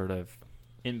things, the sort of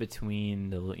in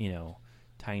between the,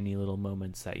 tiny little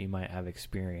moments that you might have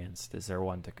experienced, is there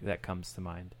one that comes to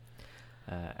mind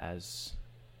as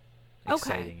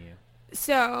exciting you?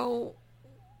 So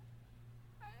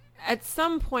at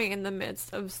some point in the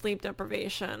midst of sleep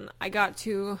deprivation, I got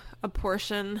to a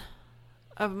portion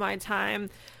of my time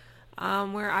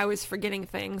where I was forgetting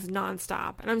things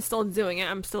nonstop, and I'm still doing it.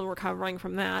 I'm still recovering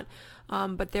from that.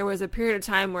 But there was a period of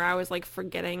time where I was like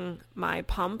forgetting my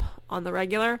pump on the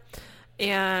regular.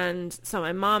 And so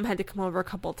my mom had to come over a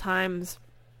couple times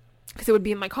because it would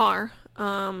be in my car.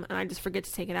 And I just forget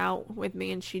to take it out with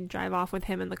me, and she'd drive off with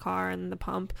him in the car and the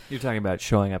pump. You're talking about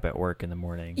showing up at work in the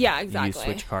morning. Yeah, exactly. You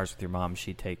switch cars with your mom.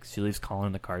 She leaves Colin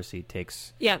in the car seat,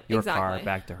 takes your car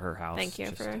back to her house. Thank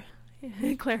you for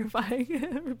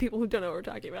clarifying for people who don't know what we're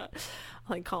talking about.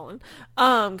 Like Colin.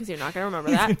 Because you're not going to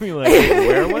remember that. Be like,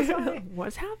 where was I?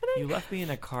 What's happening? You left me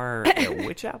in a car at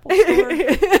which Apple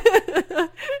store?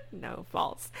 No,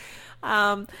 false.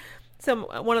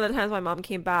 So one of the times my mom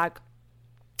came back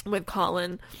with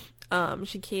Colin,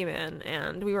 she came in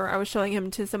and I was showing him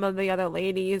to some of the other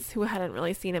ladies who hadn't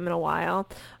really seen him in a while.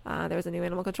 There was a new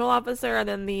animal control officer and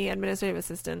then the administrative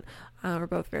assistant were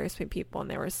both very sweet people, and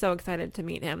they were so excited to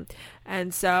meet him.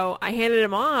 And so I handed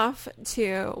him off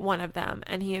to one of them,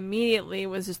 and he immediately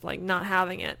was just like not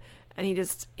having it. And he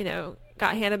just,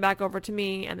 got handed back over to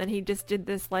me, and then he just did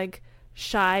this like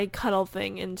shy cuddle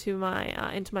thing into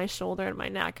my shoulder and my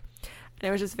neck. And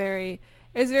it was just very,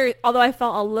 although I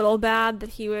felt a little bad that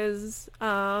he was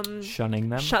shunning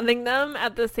them,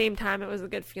 at the same time it was a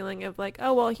good feeling of like,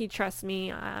 oh well, he trusts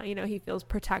me, he feels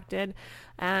protected,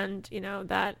 and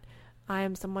that I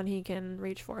am someone he can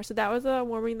reach for. So that was a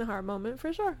warming the heart moment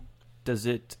for sure.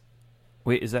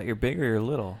 Wait, is that your big or your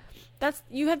little?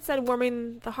 You had said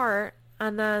warming the heart,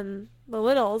 and then the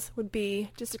littles would be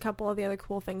just a couple of the other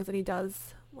cool things that he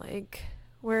does, like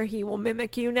where he will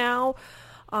mimic you now,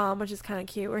 which is kind of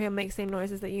cute, where he'll make same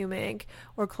noises that you make,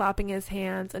 or clapping his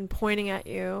hands and pointing at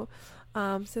you.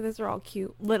 So those are all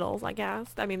cute littles, I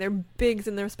guess. I mean, they're bigs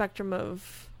in their spectrum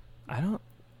of... I don't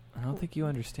think you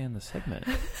understand the segment.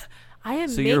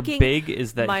 So your big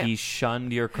is that he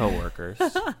shunned your coworkers,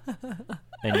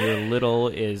 and your little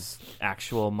is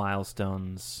actual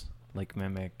milestones like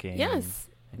mimicking. Yes,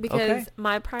 because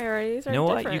my priorities are different. You know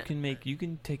what? You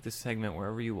can take the segment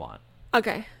wherever you want.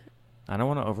 Okay. I don't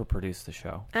want to overproduce the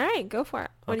show. All right, go for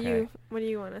it. What Okay. do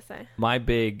you want to say? My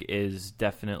big is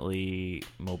definitely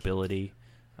mobility.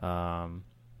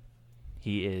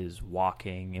 He is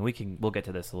walking, and we'll get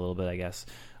to this a little bit, I guess.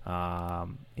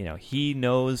 He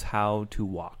knows how to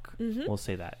walk. Mm-hmm. We'll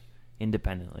say that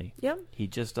independently. Yep. He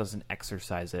just doesn't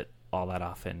exercise it all that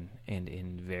often and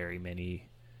in very many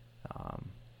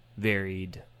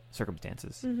varied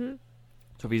circumstances. Mm-hmm.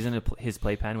 So if he's in his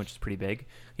playpen, which is pretty big,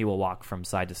 he will walk from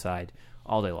side to side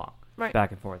all day long. Right.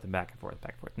 Back and forth and back and forth,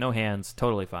 back and forth. No hands,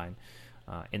 totally fine.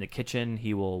 In the kitchen,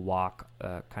 he will walk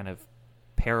kind of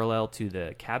parallel to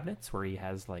the cabinets where he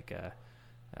has like a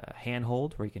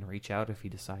handhold where he can reach out if he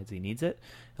decides he needs it.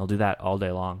 He'll do that all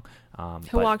day long.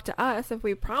 He'll walk to us if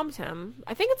we prompt him.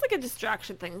 I think it's like a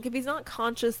distraction thing. Like if he's not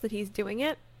conscious that he's doing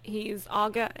it, he's all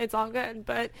good. It's all good.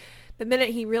 But the minute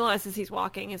he realizes he's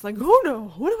walking, it's like, oh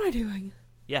no, what am I doing?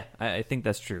 Yeah, I think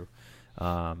that's true.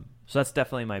 So that's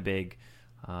definitely my big.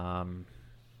 I'll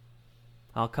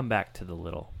come back to the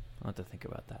little. I'll have to think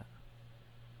about that.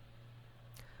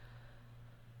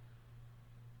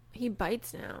 He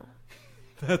bites now.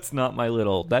 That's not my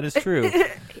little. That is true.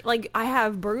 Like, I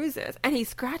have bruises, and he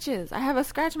scratches. I have a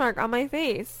scratch mark on my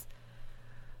face.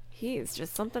 He's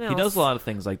just something else. He does a lot of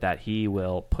things like that. He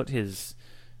will put his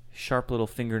sharp little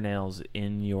fingernails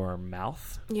in your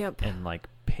mouth Yep. and like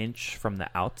pinch from the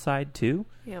outside too.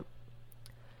 Yep.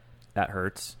 That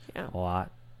hurts Yeah. a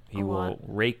lot. He A will lot.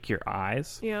 rake your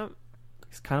eyes. Yep.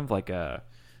 He's kind of like a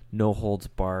no holds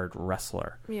barred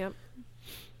wrestler. Yep.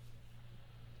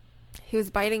 He was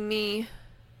biting me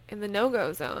in the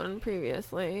no-go zone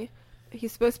previously.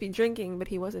 He's supposed to be drinking, but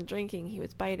he wasn't drinking. He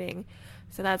was biting.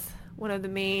 So that's one of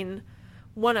the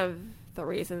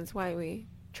reasons why we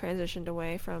transitioned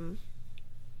away from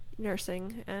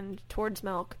nursing and towards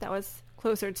milk. That was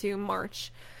closer to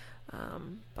March.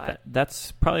 But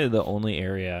That's probably the only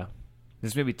area.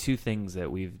 There's maybe two things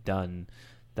that we've done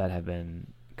that have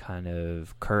been kind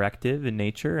of corrective in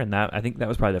nature, and that I think that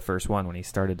was probably the first one when he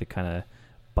started to kind of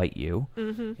bite you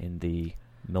in the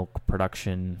milk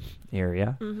production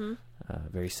area.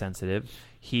 Very sensitive.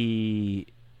 You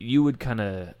would kind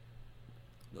of,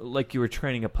 like you were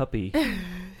training a puppy.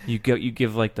 you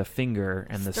give like the finger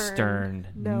and the stern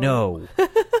no.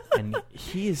 And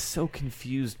he is so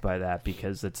confused by that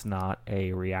because it's not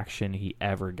a reaction he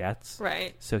ever gets.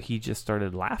 right. So he just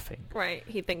started laughing. Right.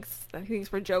 He thinks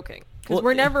we're joking. Because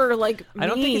we're never, like, mean. I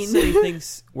don't think it's that he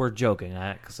thinks we're joking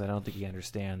at because I don't think he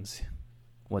understands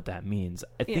what that means.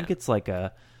 I think it's like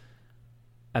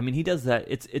he does that.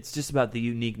 It's just about the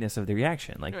uniqueness of the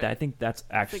reaction. Like, Right. that, I think that's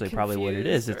actually probably what it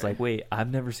is. It's like, wait,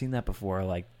 I've never seen that before.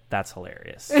 Like, that's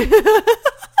hilarious.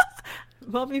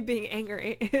 Mommy being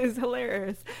angry is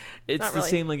hilarious. It's Not the really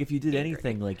same, like, if you did angry.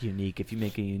 anything, like, unique, if you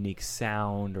make a unique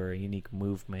sound or a unique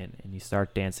movement and you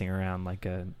start dancing around like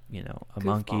a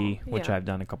monkey, which yeah. I've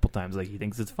done a couple times, like, he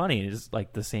thinks it's funny. It's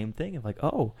like the same thing of like,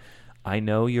 oh, I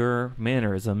know your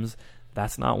mannerisms.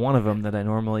 That's not one of them that I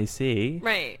normally see.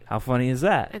 Right. How funny is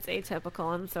that? It's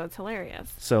atypical, and so it's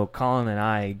hilarious. So Colin and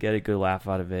I get a good laugh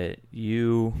out of it.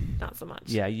 You, Not so much.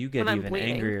 yeah, you get When I'm even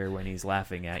bleeding. angrier when he's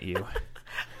laughing at you.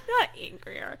 Not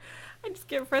angrier. I just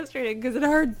get frustrated because it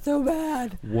hurts so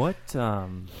bad. What,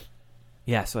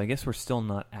 yeah, so I guess we're still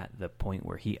not at the point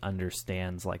where he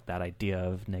understands, like, that idea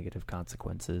of negative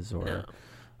consequences or,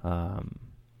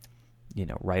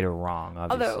 right or wrong,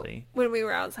 obviously. Although, when we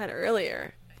were outside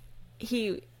earlier,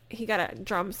 he got a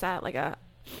drum set, like a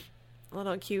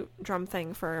little cute drum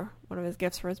thing for one of his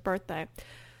gifts for his birthday.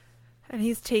 And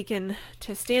he's taken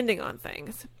to standing on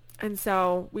things. And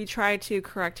so we tried to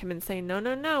correct him and say,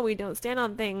 no, we don't stand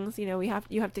on things. You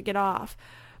have to get off.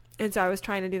 And so I was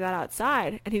trying to do that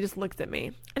outside, and he just looked at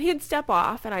me. And he'd step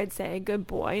off, and I'd say, good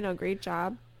boy, great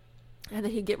job. And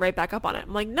then he'd get right back up on it.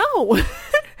 I'm like, no!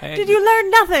 Did you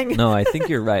learn nothing? No, I think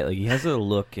you're right. Like, he has a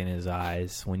look in his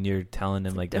eyes when you're telling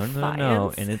him, like, no,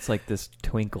 defiance. and it's like this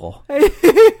twinkle. He's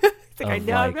like, I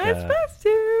know I'm like, not supposed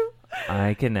to.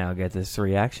 I can now get this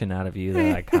reaction out of you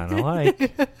that I kind of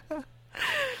like.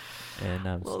 And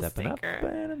I'm Little stepping stinker. up,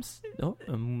 and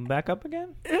I'm back up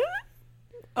again.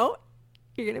 Oh,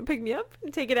 you're going to pick me up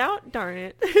and take it out? Darn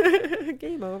it.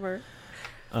 Game over.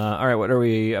 All right, what are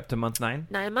we up to, month 9?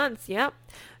 9 months, yep.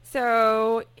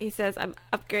 So he says, I'm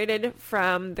upgraded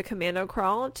from the commando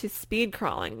crawl to speed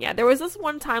crawling. Yeah, there was this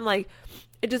one time, like,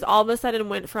 it just all of a sudden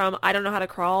went from I don't know how to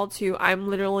crawl to I'm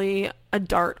literally a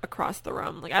dart across the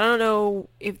room. Like, I don't know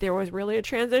if there was really a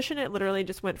transition. It literally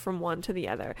just went from one to the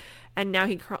other. And now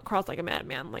he crawls like a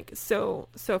madman, like so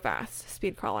fast,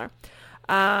 speed crawler.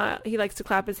 He likes to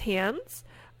clap his hands,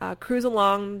 cruise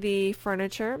along the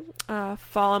furniture,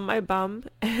 fall on my bum,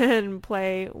 and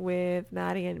play with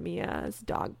Maddie and Mia's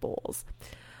dog bowls.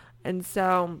 And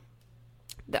so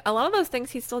a lot of those things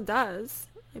he still does.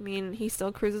 I mean, he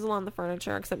still cruises along the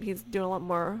furniture, except he's doing a lot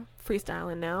more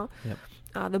freestyling now.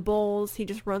 Yep. The bowls, he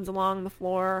just runs along the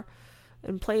floor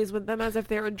and plays with them as if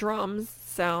they were drums.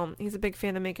 So he's a big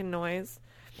fan of making noise.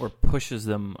 Or pushes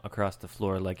them across the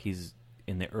floor like he's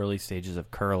in the early stages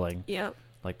of curling. Yep.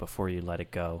 Like before you let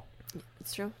it go.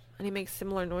 It's true. And he makes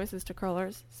similar noises to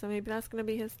curlers. So maybe that's going to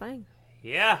be his thing.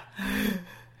 Yeah.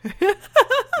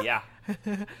 Yeah.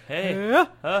 Hey.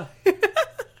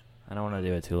 I don't want to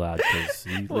do it too loud because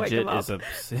he legit is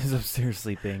upstairs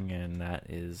sleeping, and that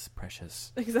is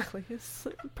precious. Exactly. It's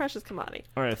a precious commodity.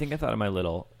 All right, I think I thought of my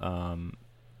little.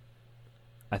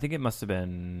 I think it must have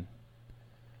been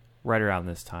right around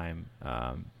this time.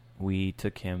 We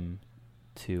took him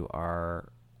to our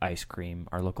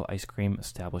local ice cream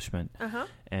establishment,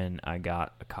 and I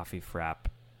got a coffee frap,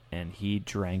 and he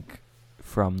drank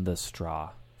from the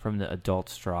straw, from the adult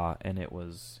straw, and it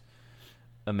was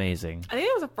amazing. I think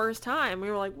it was the first time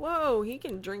we were like, whoa, he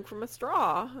can drink from a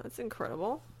straw. That's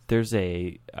incredible. There's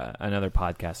another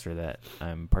podcaster that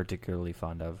I'm particularly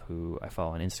fond of who I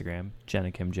follow on Instagram,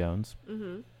 Jenna Kim Jones.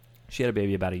 Mm-hmm. She had a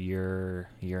baby about a year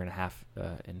and a half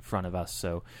in front of us,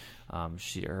 so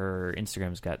her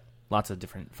Instagram's got lots of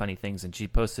different funny things. And she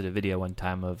posted a video one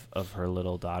time of her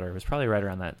little daughter. It was probably right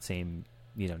around that same,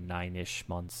 9-ish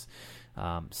months,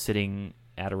 sitting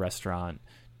at a restaurant,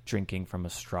 drinking from a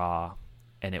straw.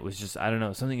 And it was just, I don't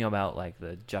know, something about like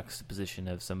the juxtaposition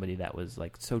of somebody that was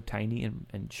like so tiny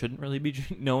and shouldn't really be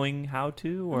knowing how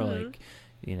to, or like,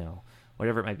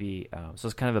 whatever it might be. So I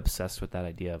was kind of obsessed with that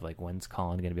idea of like, when's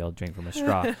Colin going to be able to drink from a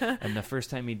straw? And the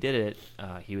first time he did it,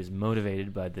 he was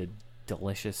motivated by the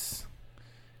delicious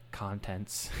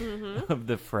contents of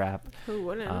the frap. Who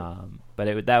wouldn't?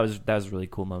 But that was a really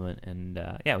cool moment. And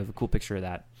we have a cool picture of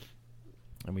that.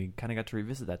 And we kind of got to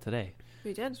revisit that today.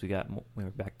 We did. So we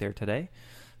were back there today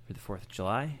for the 4th of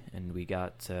July, and we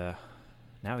got,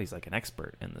 now he's like an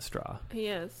expert in the straw. He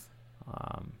is.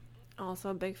 Also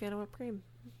a big fan of whipped cream.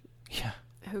 Yeah.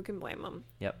 Who can blame him?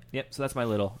 Yep. So that's my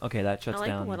little. Okay, that shuts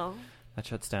down. Little. That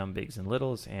shuts down bigs and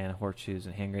littles and horseshoes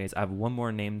and hand grenades. I have one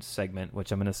more named segment,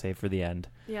 which I'm going to save for the end.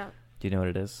 Yeah. Do you know what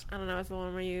it is? I don't know. It's the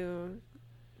one where you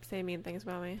say mean things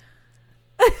about me.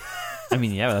 I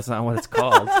mean, yeah, but that's not what it's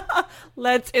called.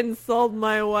 Let's insult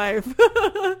my wife.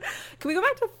 Can we go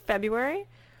back to February?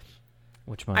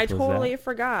 Which month I was totally that?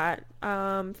 forgot.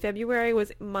 February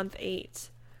was month 8.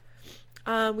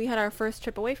 We had our first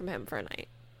trip away from him for a night.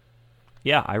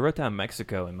 Yeah, I wrote down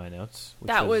Mexico in my notes, which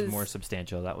That was was more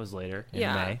substantial. That was later in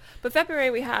May. But February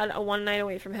we had a one night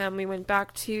away from him. We went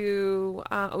back to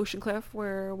Ocean Cliff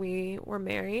where we were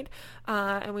married,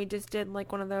 and we just did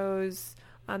like one of those.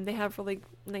 They have really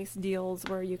nice deals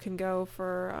where you can go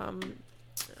for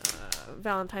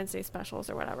Valentine's Day specials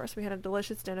or whatever. So we had a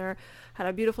delicious dinner, had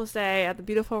a beautiful stay at the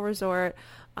beautiful resort.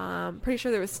 Pretty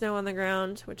sure there was snow on the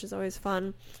ground, which is always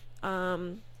fun.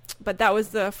 But that was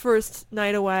the first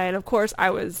night away, and of course I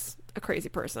was a crazy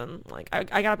person. Like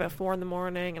I got up at 4 a.m,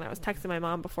 and I was texting my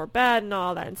mom before bed and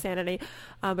all that insanity.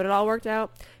 But it all worked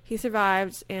out. He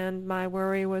survived, and my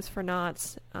worry was for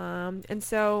naught. And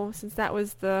so since that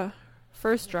was the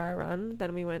first dry run,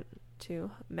 then we went to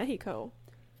Mexico.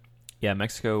 Yeah,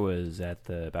 Mexico was at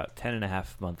the about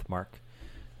 10.5-month mark,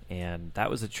 and that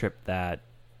was a trip that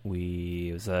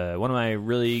it was one of my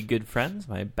really good friends,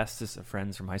 my bestest of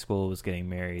friends from high school, was getting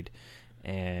married,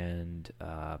 and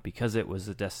because it was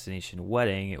a destination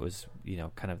wedding, it was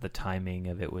kind of the timing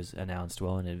of it was announced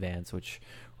well in advance, which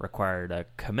required a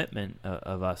commitment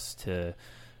of us to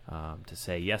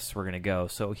say yes, we're going to go.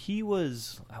 So he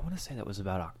was, I want to say that was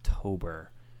about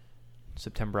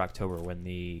September, October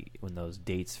when those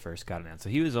dates first got announced. So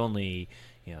he was only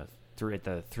at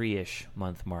the 3-ish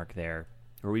month mark there,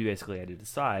 where we basically had to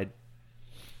decide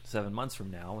 7 months from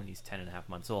now, when he's 10.5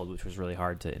 months old, which was really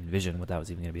hard to envision what that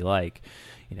was even going to be like.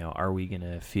 Are we going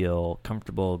to feel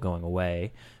comfortable going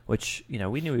away? Which,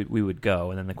 we knew we would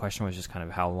go. And then the question was just kind of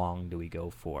how long do we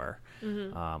go for?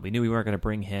 Mm-hmm. We knew we weren't going to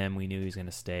bring him. We knew he was going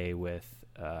to stay with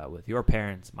your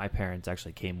parents. My parents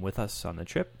actually came with us on the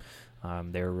trip.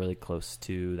 They were really close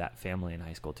to that family in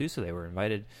high school too, so they were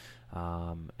invited.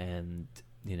 And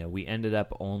we ended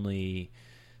up only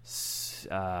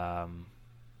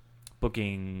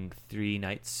booking 3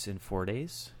 nights and 4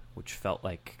 days, which felt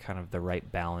like kind of the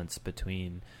right balance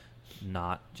between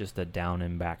not just a down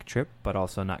and back trip, but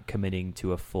also not committing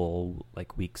to a full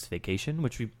week's vacation,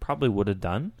 which we probably would have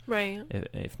done, right?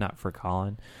 If not for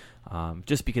Colin,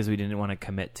 just because we didn't want to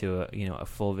commit to a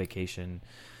full vacation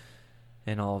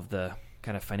and all of the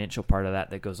kind of financial part of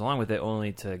that goes along with it,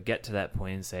 only to get to that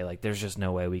point and say there's just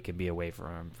no way we can be away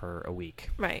from him for a week,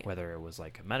 right? Whether it was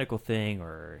a medical thing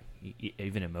or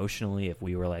even emotionally, if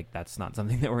we were that's not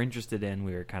something that we're interested in,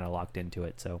 we were kind of locked into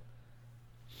it. So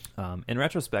in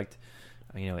retrospect,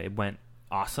 it went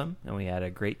awesome and we had a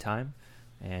great time,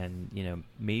 and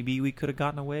maybe we could have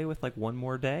gotten away with one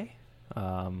more day,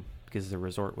 because the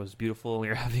resort was beautiful, we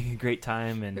were having a great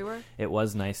time, and it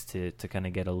was nice to kind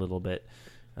of get a little bit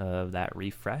of that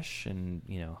refresh and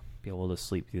be able to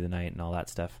sleep through the night and all that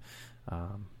stuff.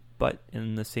 But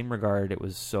in the same regard, it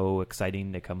was so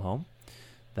exciting to come home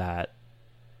that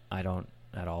I don't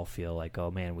at all feel like, oh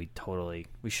man, we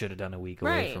should have done a week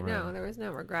away from him. No, there was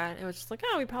no regret. It was just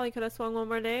we probably could have swung one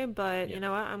more day, but you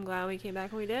know what, I'm glad we came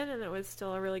back when we did, and it was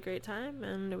still a really great time,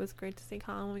 and it was great to see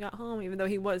Colin when we got home, even though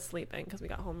he was sleeping because we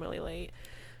got home really late.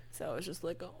 So it was just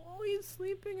oh, he's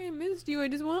sleeping, I missed you, I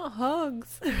just want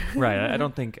hugs. Right.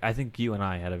 I think you and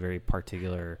I had a very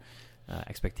particular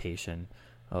expectation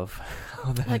of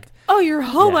that. Oh, you're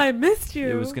home, yeah. I missed you.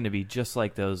 It was going to be just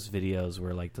like those videos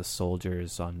where the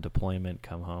soldiers on deployment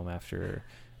come home after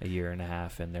a year and a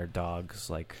half and their dogs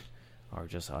are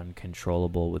just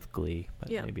uncontrollable with glee. But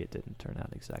maybe it didn't turn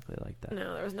out exactly like that.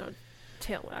 No, there was no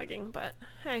tail wagging, but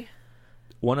hey.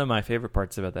 One of my favorite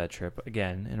parts about that trip,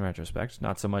 again, in retrospect,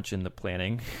 not so much in the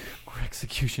planning or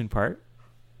execution part,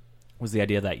 was the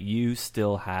idea that you were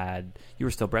still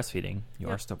breastfeeding. You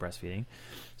are still breastfeeding.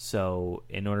 So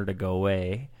in order to go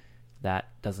away, that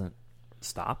doesn't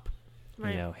stop.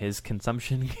 Right. You know, his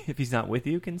consumption, if he's not with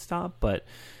you, can stop, but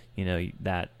you know,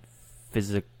 that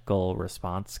physical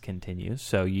response continues.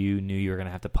 So you knew you were going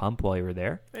to have to pump while you were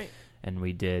there. Right. And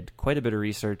we did quite a bit of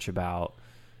research about,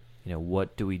 you know,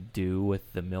 what do we do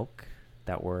with the milk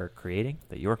that you're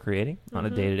creating on a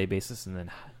day-to-day basis, and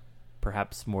then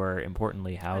perhaps more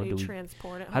importantly, how do we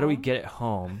transport it how do we get it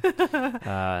home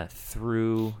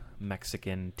through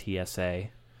Mexican TSA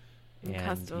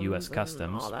and U.S.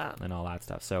 Customs and all that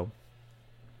stuff. So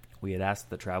we had asked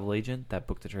the travel agent that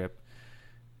booked the trip.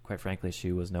 Quite frankly,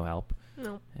 she was no help.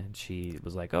 No. And she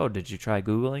was like, "Oh, did you try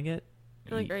Googling it?"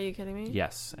 Like, are you kidding me?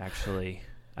 Yes, actually,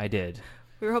 I did.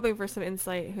 We were hoping for some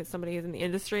insight who's somebody who's in the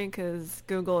industry, because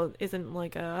Google isn't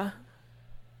like a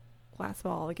glass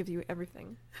ball that gives you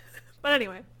everything. But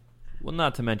anyway. Well,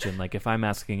 not to mention, like, if I'm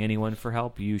asking anyone for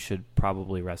help, you should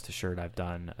probably rest assured I've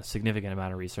done a significant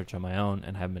amount of research on my own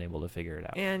and haven't been able to figure it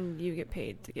out. And you get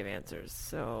paid to give answers,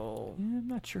 so... Yeah, I'm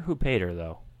not sure who paid her,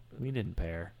 though. We didn't pay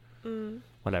her.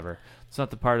 Whatever. It's not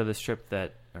the part of this trip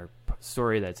or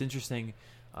story that's interesting.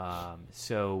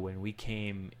 So when we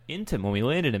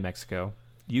landed in Mexico,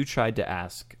 you tried to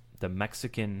ask the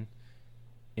Mexican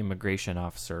immigration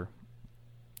officer,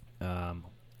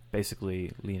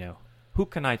 basically, you know, who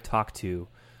can I talk to?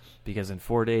 Because in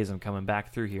 4 days I'm coming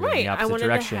back through here in the opposite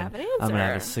direction. To have an I'm going to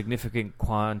have a significant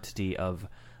quantity of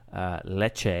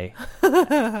leche,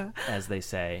 as they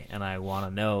say, and I want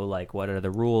to know, like, what are the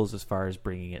rules as far as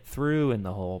bringing it through, and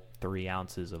the whole 3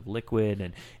 ounces of liquid.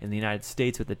 And in the United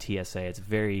States with the TSA, it's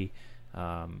very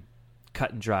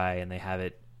cut and dry, and they have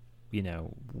it, you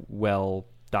know, well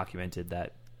documented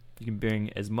that you can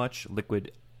bring as much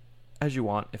liquid as you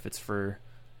want if it's for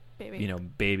baby, you know,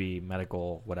 baby,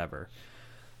 medical, whatever.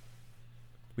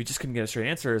 We just couldn't get a straight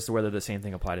answer as to whether the same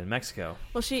thing applied in Mexico.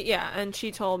 Well, and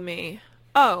she told me,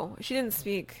 oh, she didn't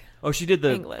speak she did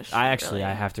the English. I really.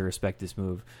 have to respect this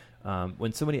move.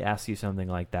 When somebody asks you something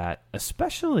like that,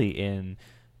 especially in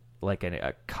like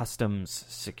a customs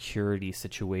security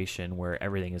situation where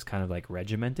everything is kind of like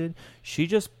regimented, she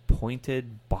just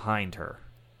pointed behind her,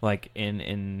 like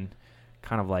in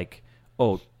kind of like,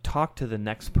 oh, talk to the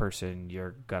next person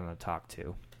you're gonna talk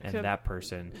to. And that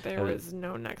person... There was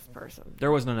no next person.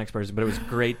 There was no next person, but it was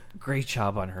great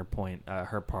job on her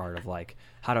part of, like,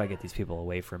 how do I get these people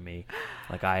away from me?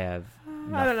 Like, I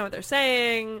don't know what they're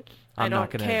saying. I'm not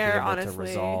going to be able honestly. to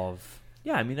resolve...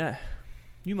 Yeah, I mean,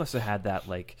 you must have had that,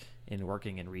 like, in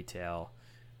working in retail,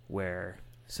 where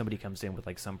somebody comes in with,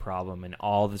 like, some problem, and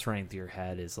all that's running through your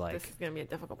head is, like... This is going to be a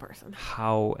difficult person.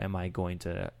 How am I going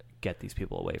to get these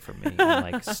people away from me and,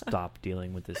 like, stop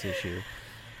dealing with this issue?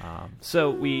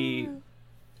 So we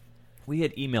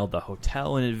had emailed the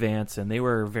hotel in advance, and they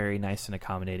were very nice and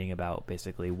accommodating about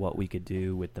basically what we could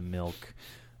do with the milk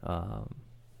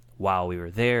while we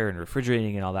were there and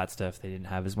refrigerating and all that stuff. They didn't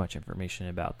have as much information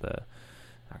about the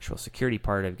actual security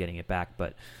part of getting it back,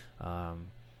 but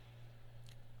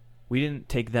we didn't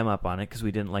take them up on it because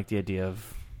we didn't like the idea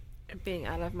of it being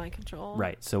out of my control.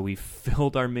 Right. So we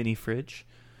filled our mini fridge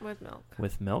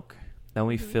with milk. Then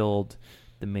we filled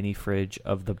the mini fridge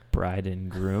of the bride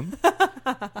and groom.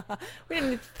 We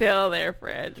didn't fill their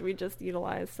fridge. We just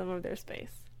utilized some of their space.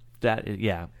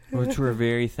 Which we're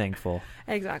very thankful.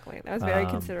 Exactly. That was very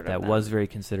considerate of them. That was very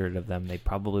considerate of them. They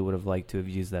probably would have liked to have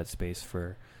used that space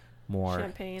for more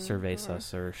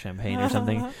cervezas or champagne or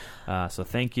something. So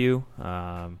thank you.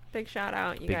 Big shout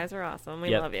out. You guys are awesome.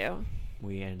 We love you.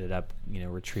 We ended up,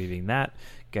 retrieving that,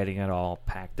 getting it all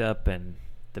packed up, and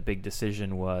the big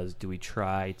decision was, do we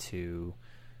try to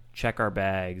check our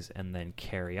bags and then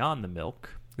carry on the milk?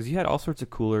 Because you had all sorts of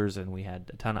coolers and we had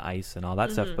a ton of ice and all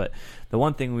that stuff. But the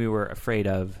one thing we were afraid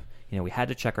of, we had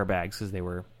to check our bags because they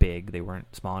were big. They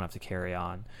weren't small enough to carry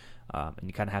on. And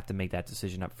you kind of have to make that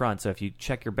decision up front. So if you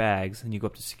check your bags and you go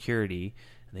up to security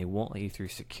and they won't let you through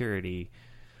security,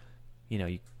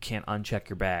 you can't uncheck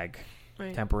your bag.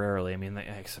 Right. Temporarily. I mean,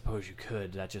 I suppose you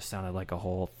could. That just sounded like a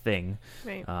whole thing.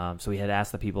 Right. So we had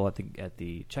asked the people at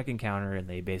the check-in counter, and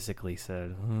they basically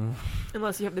said,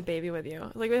 unless you have the baby with you.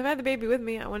 Like, if I had the baby with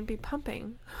me, I wouldn't be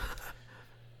pumping.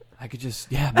 I could just,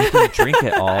 make them drink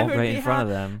it all right in front of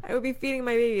them. I would be feeding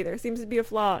my baby. There seems to be a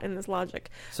flaw in this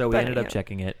logic. So we ended up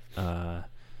checking it,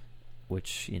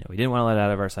 which, we didn't want to let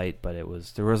out of our sight, but it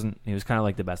was kind of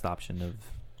like the best option of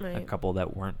a couple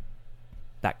that weren't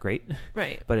that great.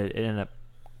 Right. But it ended up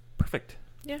perfect.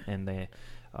 Yeah. And they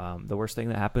The worst thing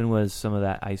that happened was some of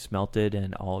that ice melted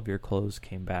and all of your clothes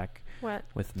came back What?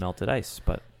 with melted ice.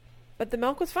 But the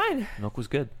milk was fine. milk was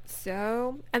good.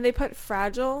 So, and they put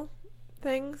fragile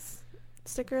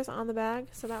stickers on the bag.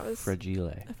 So that was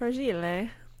Fragile. fragile.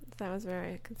 That was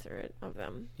very considerate of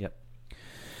them. Yep.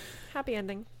 Happy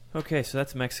ending. Okay, so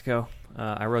that's Mexico.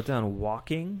 I wrote down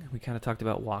walking. We kind of talked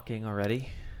about walking already.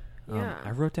 Yeah.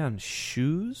 I wrote down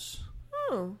shoes.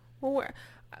 Oh, well,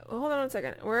 hold on 1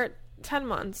 second. We're at 10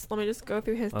 months. Let me just go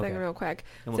through his Okay. thing real quick.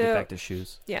 And we'll get back to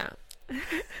shoes. Yeah.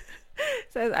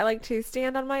 Says, I like to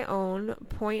stand on my own,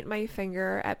 point my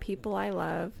finger at people I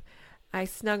love. I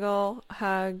snuggle,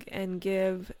 hug, and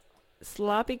give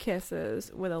sloppy kisses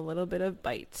with a little bit of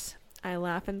bite. I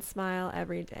laugh and smile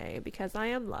every day because I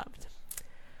am loved.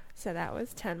 So that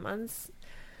was 10 months.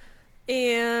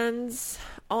 And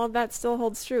all of that still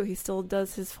holds true. He still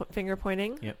does his finger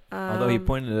pointing. Yep. Although he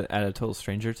pointed it at a total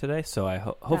stranger today, so I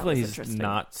hopefully he's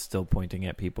not still pointing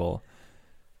at people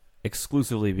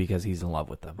exclusively because he's in love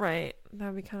with them. Right. That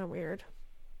would be kind of weird.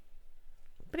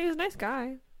 But he was a nice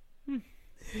guy.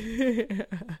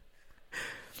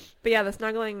 But yeah, the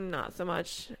snuggling, not so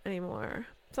much anymore.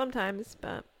 Sometimes,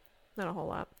 but not a whole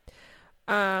lot.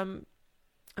 And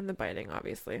the biting,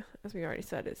 obviously, as we already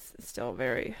said, is still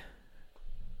very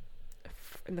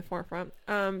in the forefront.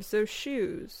 So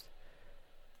shoes.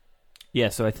 Yeah,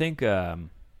 so I think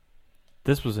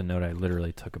this was a note I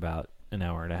literally took about an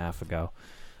hour and a half ago.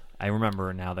 I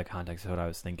remember now the context of what I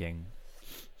was thinking.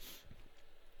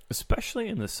 Especially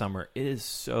in the summer, it is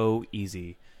so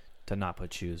easy to not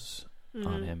put shoes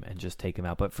on him and just take him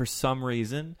out. But for some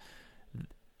reason,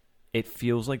 it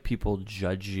feels like people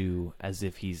judge you as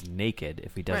if he's naked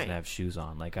if he doesn't have shoes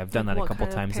on. Like I've done that a couple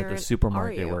times at the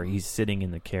supermarket where he's sitting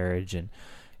in the carriage and,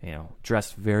 you know,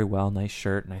 dressed very well, nice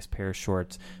shirt, nice pair of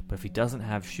shorts. But if he doesn't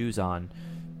have shoes on,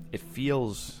 it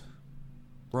feels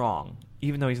wrong,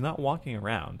 even though he's not walking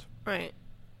around. Right.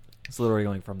 It's literally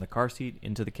going from the car seat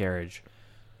into the carriage,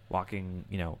 walking,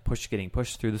 you know, getting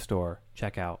pushed through the store,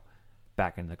 check out,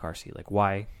 back into the car seat. Like,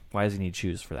 why does he need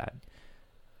shoes for that?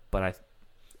 But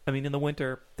I mean, in the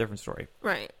winter, different story.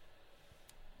 Right.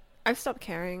 I've stopped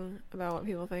caring about what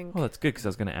people think. Oh, that's good, because I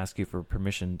was going to ask you for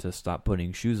permission to stop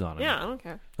putting shoes on him. Yeah, I don't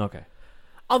care. Okay.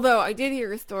 Although I did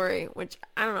hear a story, which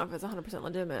I don't know if it's 100%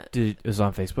 legitimate. It was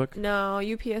on Facebook? No,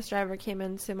 UPS driver came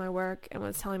into my work and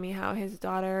was telling me how his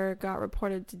daughter got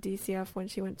reported to DCF when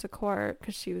she went to court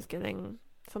because she was getting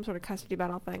some sort of custody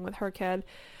battle thing with her kid,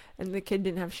 and the kid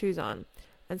didn't have shoes on.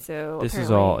 And so this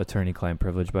is all attorney-client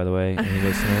privilege, by the way. Any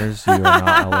listeners, you are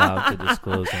not allowed to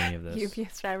disclose any of this.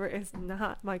 UPS driver is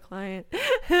not my client.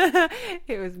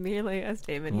 It was merely a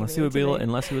statement. Unless he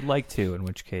would like to, in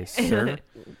which case, sir,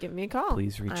 give me a call.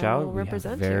 Please reach out. We have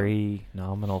a very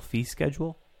nominal fee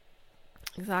schedule.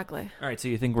 Exactly. All right, so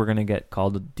you think we're going to get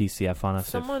called to DCF on us?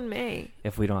 Someone may.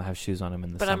 If we don't have shoes on him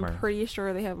in the summer. But I'm pretty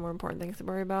sure they have more important things to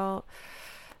worry about.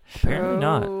 Apparently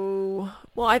not.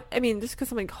 Well, I mean, just because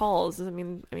somebody calls doesn't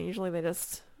mean. I mean, usually they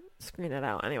just screen it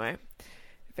out anyway.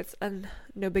 If it's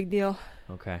no big deal.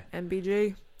 Okay.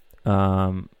 MBG.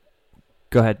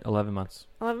 Go ahead. 11 months.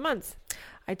 11 months.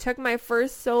 I took my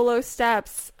first solo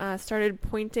steps. Started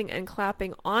pointing and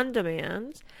clapping on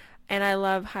demand, and I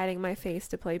love hiding my face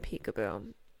to play peekaboo.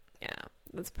 Yeah,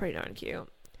 that's pretty darn cute.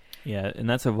 Yeah, and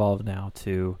that's evolved now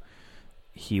to.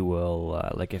 He will,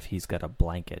 like if he's got a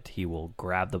blanket, he will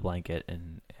grab the blanket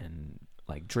and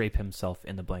like drape himself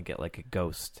in the blanket like a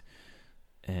ghost,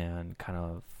 and kind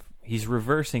of, he's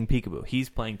reversing peekaboo. He's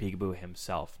playing peekaboo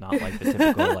himself, not like the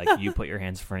typical, like you put your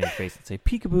hands in front of your face and say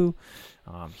peekaboo.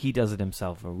 He does it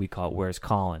himself, or we call it Where's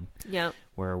Colin? Yeah.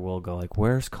 Where we'll go like,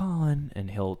 Where's Colin? And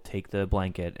he'll take the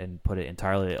blanket and put it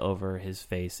entirely over his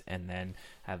face and then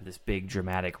have this big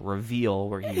dramatic reveal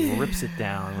where he rips it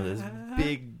down with his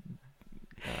big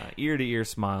ear-to-ear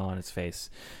smile on his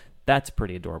face. That's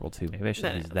pretty adorable too. Maybe I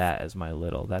should use that as my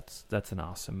little. That's an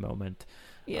awesome moment.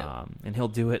 Yeah. And he'll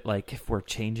do it like if we're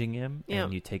changing him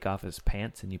and you take off his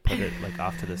pants and you put it like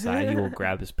off to the side. He will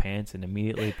grab his pants and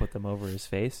immediately put them over his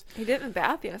face. He did in the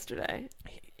bath yesterday.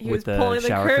 He with was pulling the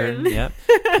curtain. Yep.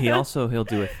 He'll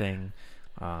do a thing.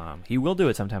 He will do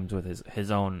it sometimes with his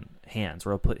own hands,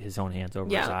 or he'll put his own hands over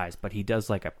his eyes. But he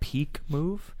does like a peek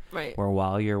move, right? Where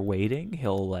while you're waiting,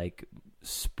 he'll like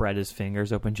spread his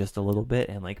fingers open just a little bit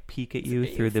and like peek at you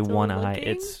through the one eye.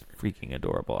 It's freaking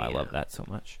adorable. I love that so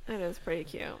much. It is pretty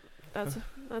cute.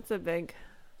 That's a big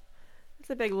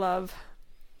love.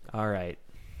 All right.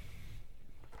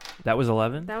 That was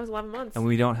 11? That was 11 months. And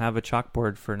we don't have a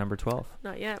chalkboard for number 12.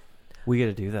 Not yet. We got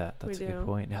to do that. That's a good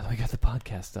point. Now that we got the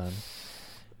podcast done.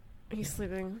 He's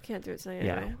sleeping. Can't do it tonight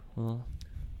yeah. anyway. Well,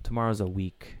 tomorrow's a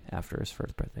week after his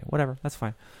first birthday. Whatever, that's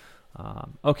fine.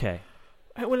 Okay.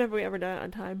 When have we ever done it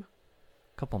on time?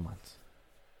 Couple months.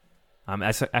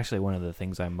 That's actually one of the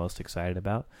things I'm most excited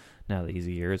about now that he's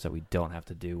a year is that we don't have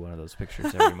to do one of those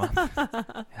pictures every month.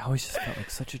 It always just felt like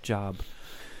such a job.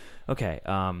 Okay,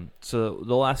 so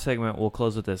the last segment, we'll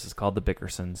close with this, is called The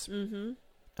Bickersons. Mm-hmm.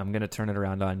 I'm going to turn it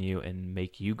around on you and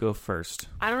make you go first.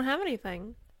 I don't have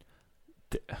anything.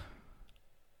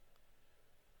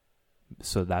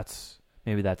 So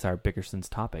maybe that's our Bickersons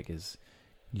topic is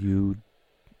you're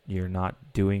not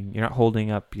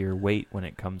holding up your weight when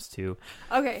it comes to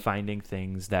finding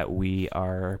things that we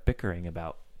are bickering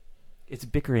about. It's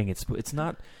bickering. It's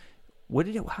not. What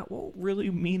really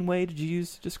mean way did you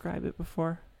use to describe it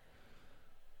before?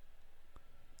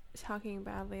 Talking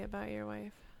badly about your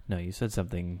wife. No, you said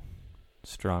something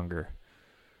stronger.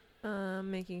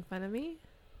 Making fun of me?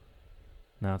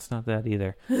 No, it's not that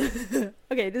either.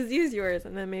 Okay, just use yours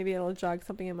and then maybe it'll jog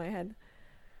something in my head.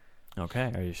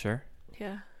 Okay, are you sure?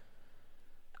 Yeah.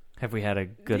 Have we had a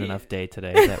good enough day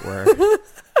today that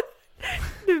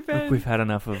we've had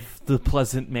enough of the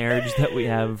pleasant marriage that we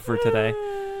have for today?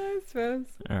 I suppose.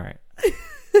 All right.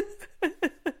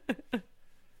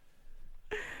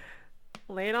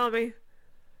 Lay it on me.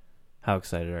 How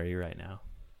excited are you right now?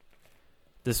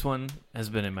 This one has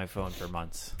been in my phone for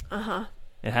months. Uh-huh.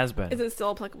 It has been. Is it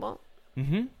still applicable?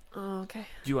 Mm-hmm. Oh, okay.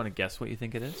 Do you want to guess what you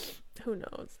think it is? Who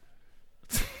knows?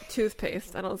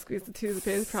 Toothpaste. I don't squeeze the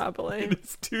toothpaste properly.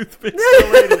 It's toothpaste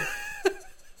related.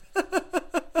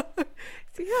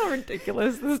 See how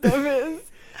ridiculous this stuff is?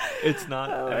 It's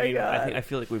not. Oh I mean, God. I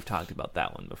feel like we've talked about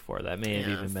that one before. That may have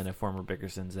even been a former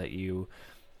Bickersons that you,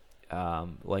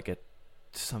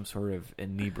 some sort of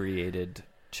inebriated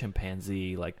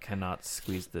chimpanzee cannot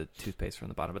squeeze the toothpaste from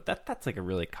the bottom. But that's like a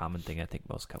really common thing I think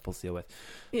most couples deal with.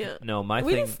 Yeah. No,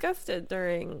 we discussed it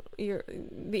during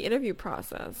the interview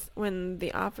process when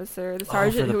the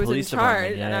sergeant who was in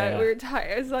charge, we were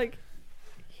tired. It's like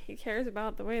he cares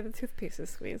about the way the toothpaste is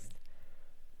squeezed.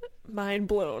 Mind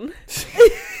blown.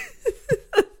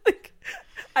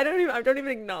 I don't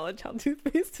even acknowledge how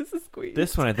toothpaste is squeezed.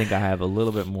 This one I think I have a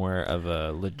little bit more of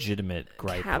a legitimate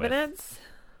gripe Cabinets? with.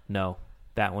 No.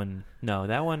 That one.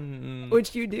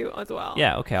 Which you do as well.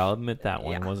 Yeah, okay, I'll admit that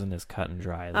one wasn't as cut and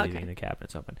dry, leaving the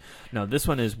cabinets open. No, this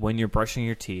one is when you're brushing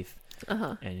your teeth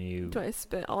and you... Do I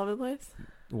spit all over the place?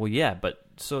 Well, yeah, but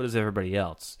so does everybody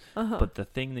else. But the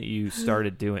thing that you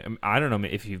started doing... I don't know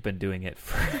if you've been doing it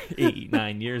for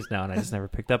 8-9 years now, and I just never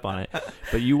picked up on it,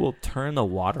 but you will turn the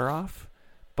water off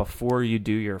before you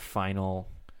do your final...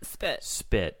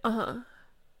 Spit.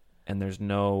 And there's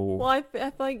no... Well, I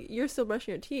feel like you're still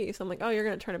brushing your teeth, so I'm like, oh, you're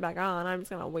going to turn it back on. I'm just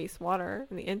going to waste water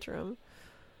in the interim.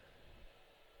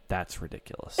 That's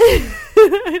ridiculous.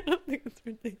 I don't think it's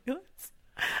ridiculous.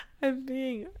 I'm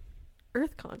being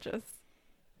earth conscious.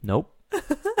 Nope.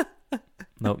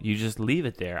 Nope, you just leave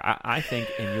it there. I think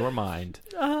in your mind,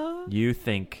 you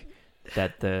think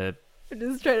that I'm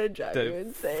just trying to drive you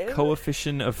insane.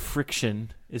 Coefficient of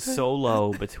friction is so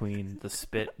low between the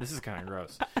spit... This is kind of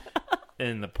gross.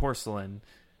 And the porcelain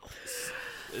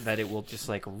that it will just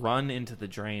run into the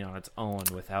drain on its own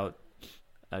without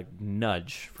a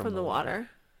nudge from the water.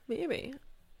 Maybe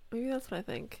that's what I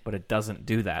think. But it doesn't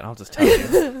do that. I'll just tell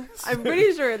you. I'm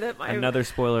pretty sure that another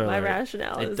spoiler my alert,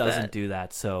 rationale is it doesn't do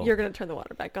that. So you're gonna turn the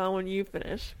water back on when you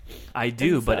finish. I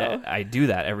do, but I do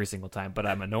that every single time. But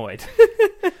I'm annoyed.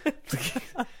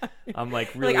 I'm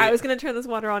really. I was gonna turn this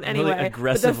water on anyway. Really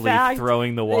aggressively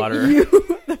throwing the water.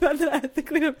 The fact that I have to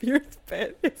clean up your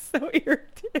spit is so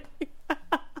irritating.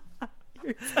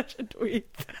 You're such a dweeb.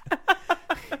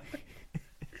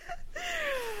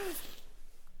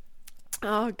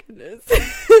 Oh goodness.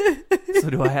 So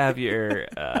do I have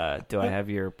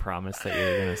your promise that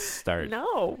you're gonna start?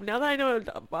 No. Now that I know it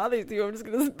bothers you, I'm just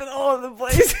gonna spit all over the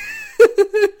place.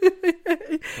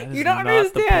 You don't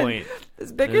understand.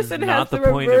 This Bickerson has the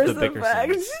reverse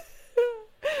effect.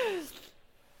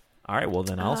 All right, well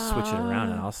then I'll switch it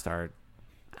around and I'll start.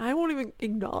 I won't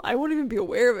even be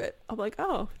aware of it. I'm like,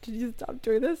 oh, did you stop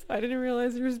doing this? I didn't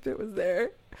realize your spit was there.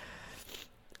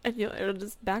 And it'll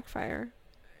just backfire.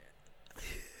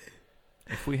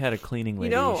 If we had a cleaning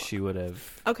lady, she would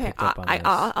have. Okay, picked up on this.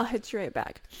 I'll hit you right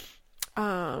back.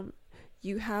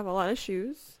 You have a lot of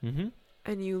shoes,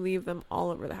 and you leave them all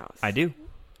over the house. I do.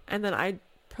 And then I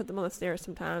put them on the stairs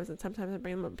sometimes, and sometimes I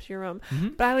bring them up to your room.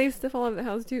 But I leave stuff all over the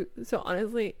house too. So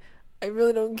honestly, I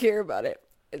really don't care about it.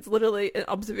 It's literally an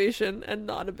observation and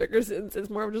not a Bickersons. It's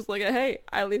more of just hey,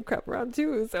 I leave crap around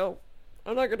too, so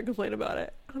I'm not going to complain about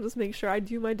it. I'll just make sure I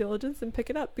do my diligence and pick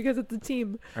it up because it's a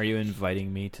team. Are you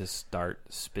inviting me to start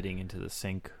spitting into the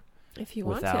sink if you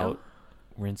want to?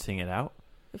 rinsing it out?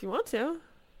 If you want to.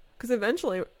 Because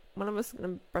eventually one of us is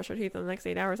going to brush our teeth in the next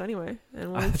 8 hours anyway. And I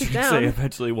we'll was sit going to say down.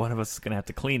 eventually one of us is going to have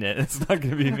to clean it. It's not going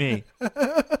to be me.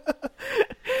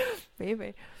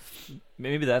 Maybe.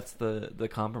 Maybe that's the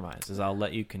compromise, is I'll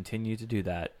let you continue to do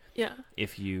that Yeah.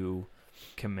 if you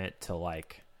commit to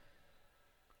like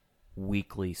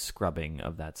weekly scrubbing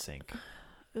of that sink.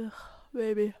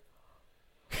 Maybe.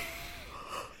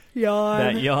 Yawn.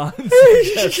 That yawn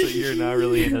suggests that you're not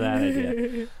really into that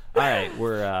idea. All right,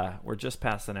 we're just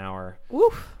past an hour.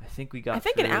 Woof. I think we got. I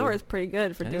think an hour is pretty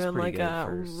good for That is doing pretty like good a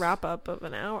for wrap up of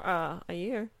an hour, a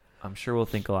year. I'm sure we'll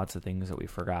think of lots of things that we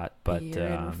forgot, but a year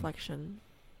in reflection.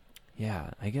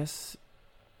 yeah, I guess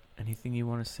anything you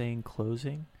want to say in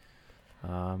closing?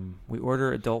 We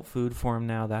order adult food for him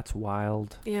now. That's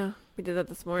wild. Yeah, we did that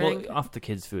this morning. Well, off the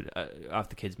kids' food, off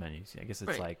the kids' menus. I guess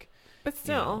it's Right. like. but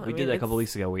still, We did that a couple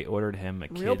weeks ago. We ordered him a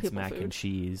real kid's people mac and food.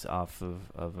 cheese off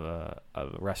of a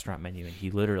restaurant menu, and he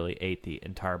literally ate the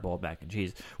entire bowl of mac and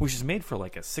cheese, which is made for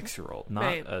like a 6-year-old,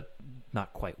 Right.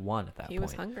 not quite one at that He point.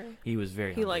 was hungry. He was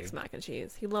very. He hungry. likes mac and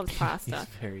cheese. He loves He's pasta.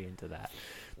 very into that.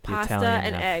 The Pasta Italian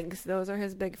and half- eggs. Those are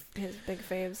his big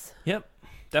faves. Yep,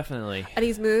 definitely. And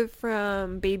he's moved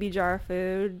from baby jar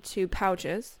food to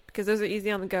pouches because those are easy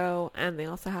on the go, and they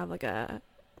also have like a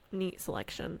neat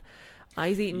selection.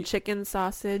 He's eating chicken,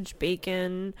 sausage,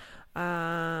 bacon,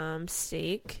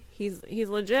 steak. He's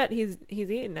legit. He's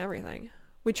eating everything.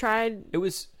 We tried It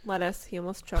was lettuce. He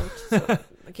almost choked. So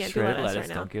I can't do shredded lettuce, lettuce. right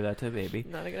now. Don't give that to a baby.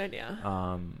 Not a good idea.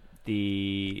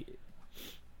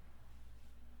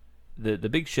 The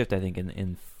big shift I think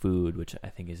in food, which I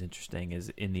think is interesting,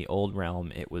 is in the old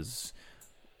realm. It was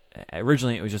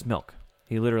originally it was just milk.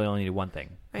 He literally only needed one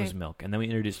thing, it was Right. milk. And then we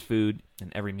introduced food,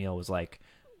 and every meal was like,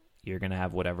 you're gonna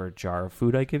have whatever jar of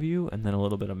food I give you, and then a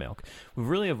little bit of milk. We've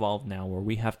really evolved now where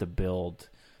we have to build,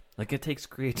 like it takes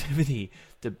creativity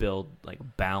to build like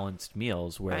balanced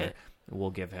meals where Right.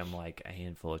 we'll give him like a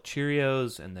handful of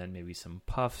Cheerios and then maybe some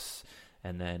puffs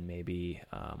and then maybe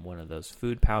one of those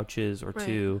food pouches or Right.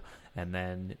 two, and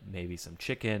then maybe some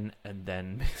chicken and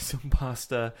then some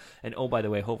pasta. And oh, by the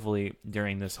way, hopefully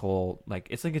during this whole, like,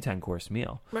 it's like a 10-course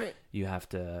meal. Right. You have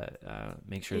to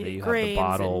make sure that Eat you have the grains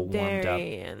bottle and warmed up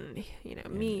dairy and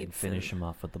and meats. finish him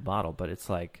off with the bottle. But it's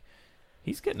like,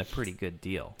 he's getting a pretty good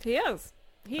deal. He is.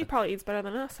 He probably eats better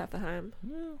than us half the time.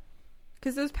 Well,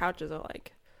 Because those pouches are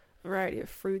like a variety of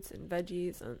fruits and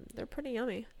veggies, and they're pretty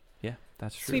yummy. yeah,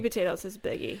 that's true. Sweet potatoes is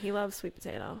biggie. He loves sweet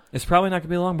potato. It's probably not going to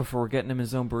be long before we're getting him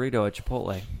his own burrito at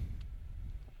Chipotle.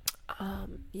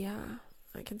 Yeah,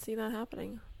 I can see that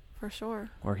happening for sure.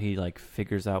 Or he like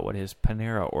figures out what his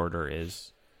Panera order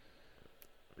is.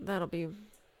 That'll be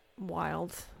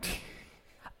wild.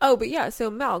 Oh, but yeah, so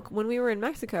milk. When we were in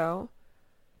Mexico,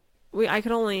 I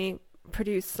could only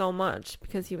produce so much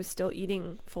because he was still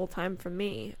eating full time from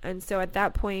me, and so at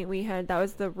that point that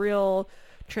was the real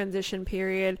transition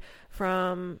period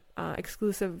from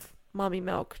exclusive mommy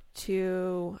milk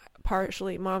to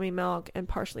partially mommy milk and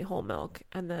partially whole milk,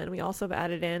 and then we also have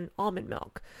added in almond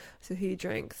milk. So he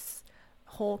drinks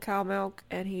whole cow milk,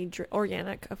 and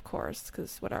organic, of course,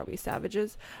 because what are we,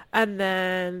 savages? And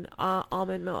then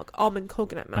almond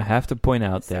coconut milk. I have to point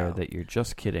out there So- that you're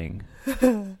just kidding.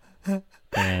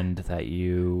 And that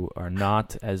you are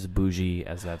not as bougie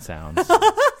as that sounds.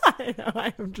 I know,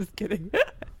 I am just kidding.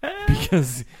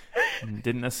 Because it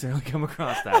didn't necessarily come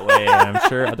across that way. And I'm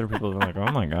sure other people are like,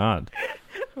 oh my God.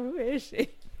 Who is she?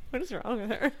 What is wrong with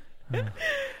her?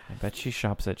 I bet she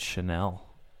shops at Chanel.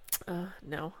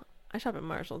 No. I shop at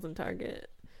Marshall's and Target,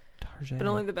 Target. but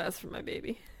only the best for my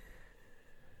baby.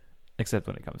 Except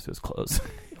when it comes to his clothes, So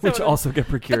which it- also get But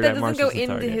procured that at doesn't Marshall's go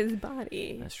and into Target. his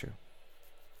body. That's true.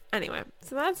 Anyway,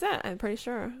 so that's it. I'm pretty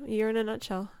sure. A year in a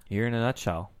nutshell. Here in a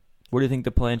nutshell. What do you think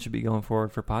the plan should be going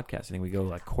forward for podcasting? I think we go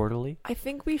like quarterly? I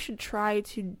think we should try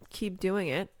to keep doing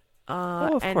it.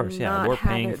 Oh, of and course, yeah. not We're have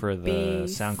paying it for the be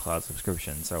SoundCloud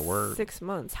subscription, so we're... 6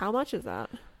 months. How much is that?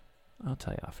 I'll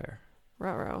tell you off air.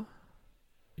 Ruh-roh.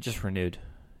 It just renewed.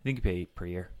 I think you pay per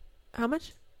year. How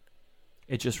much?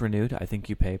 It just renewed. I think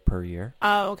you pay per year.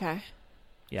 Oh, okay.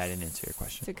 Yeah, I didn't answer your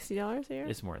question. $60 a year?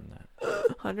 It's more than that.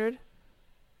 100?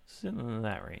 It's in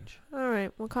that range. All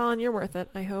right. Well, Colin, you're worth it.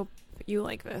 I hope you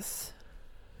like this.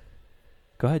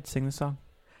 Go ahead, sing the song.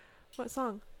 What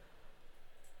song?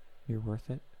 You're worth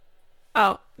it.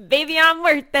 Oh, baby, I'm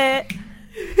worth it.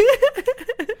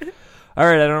 All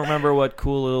right, I don't remember what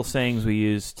cool little sayings we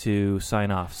use to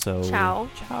sign off. So Ciao.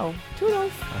 Ciao.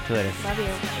 Toodles. Talk to you later. Love you.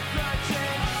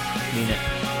 Mean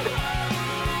it.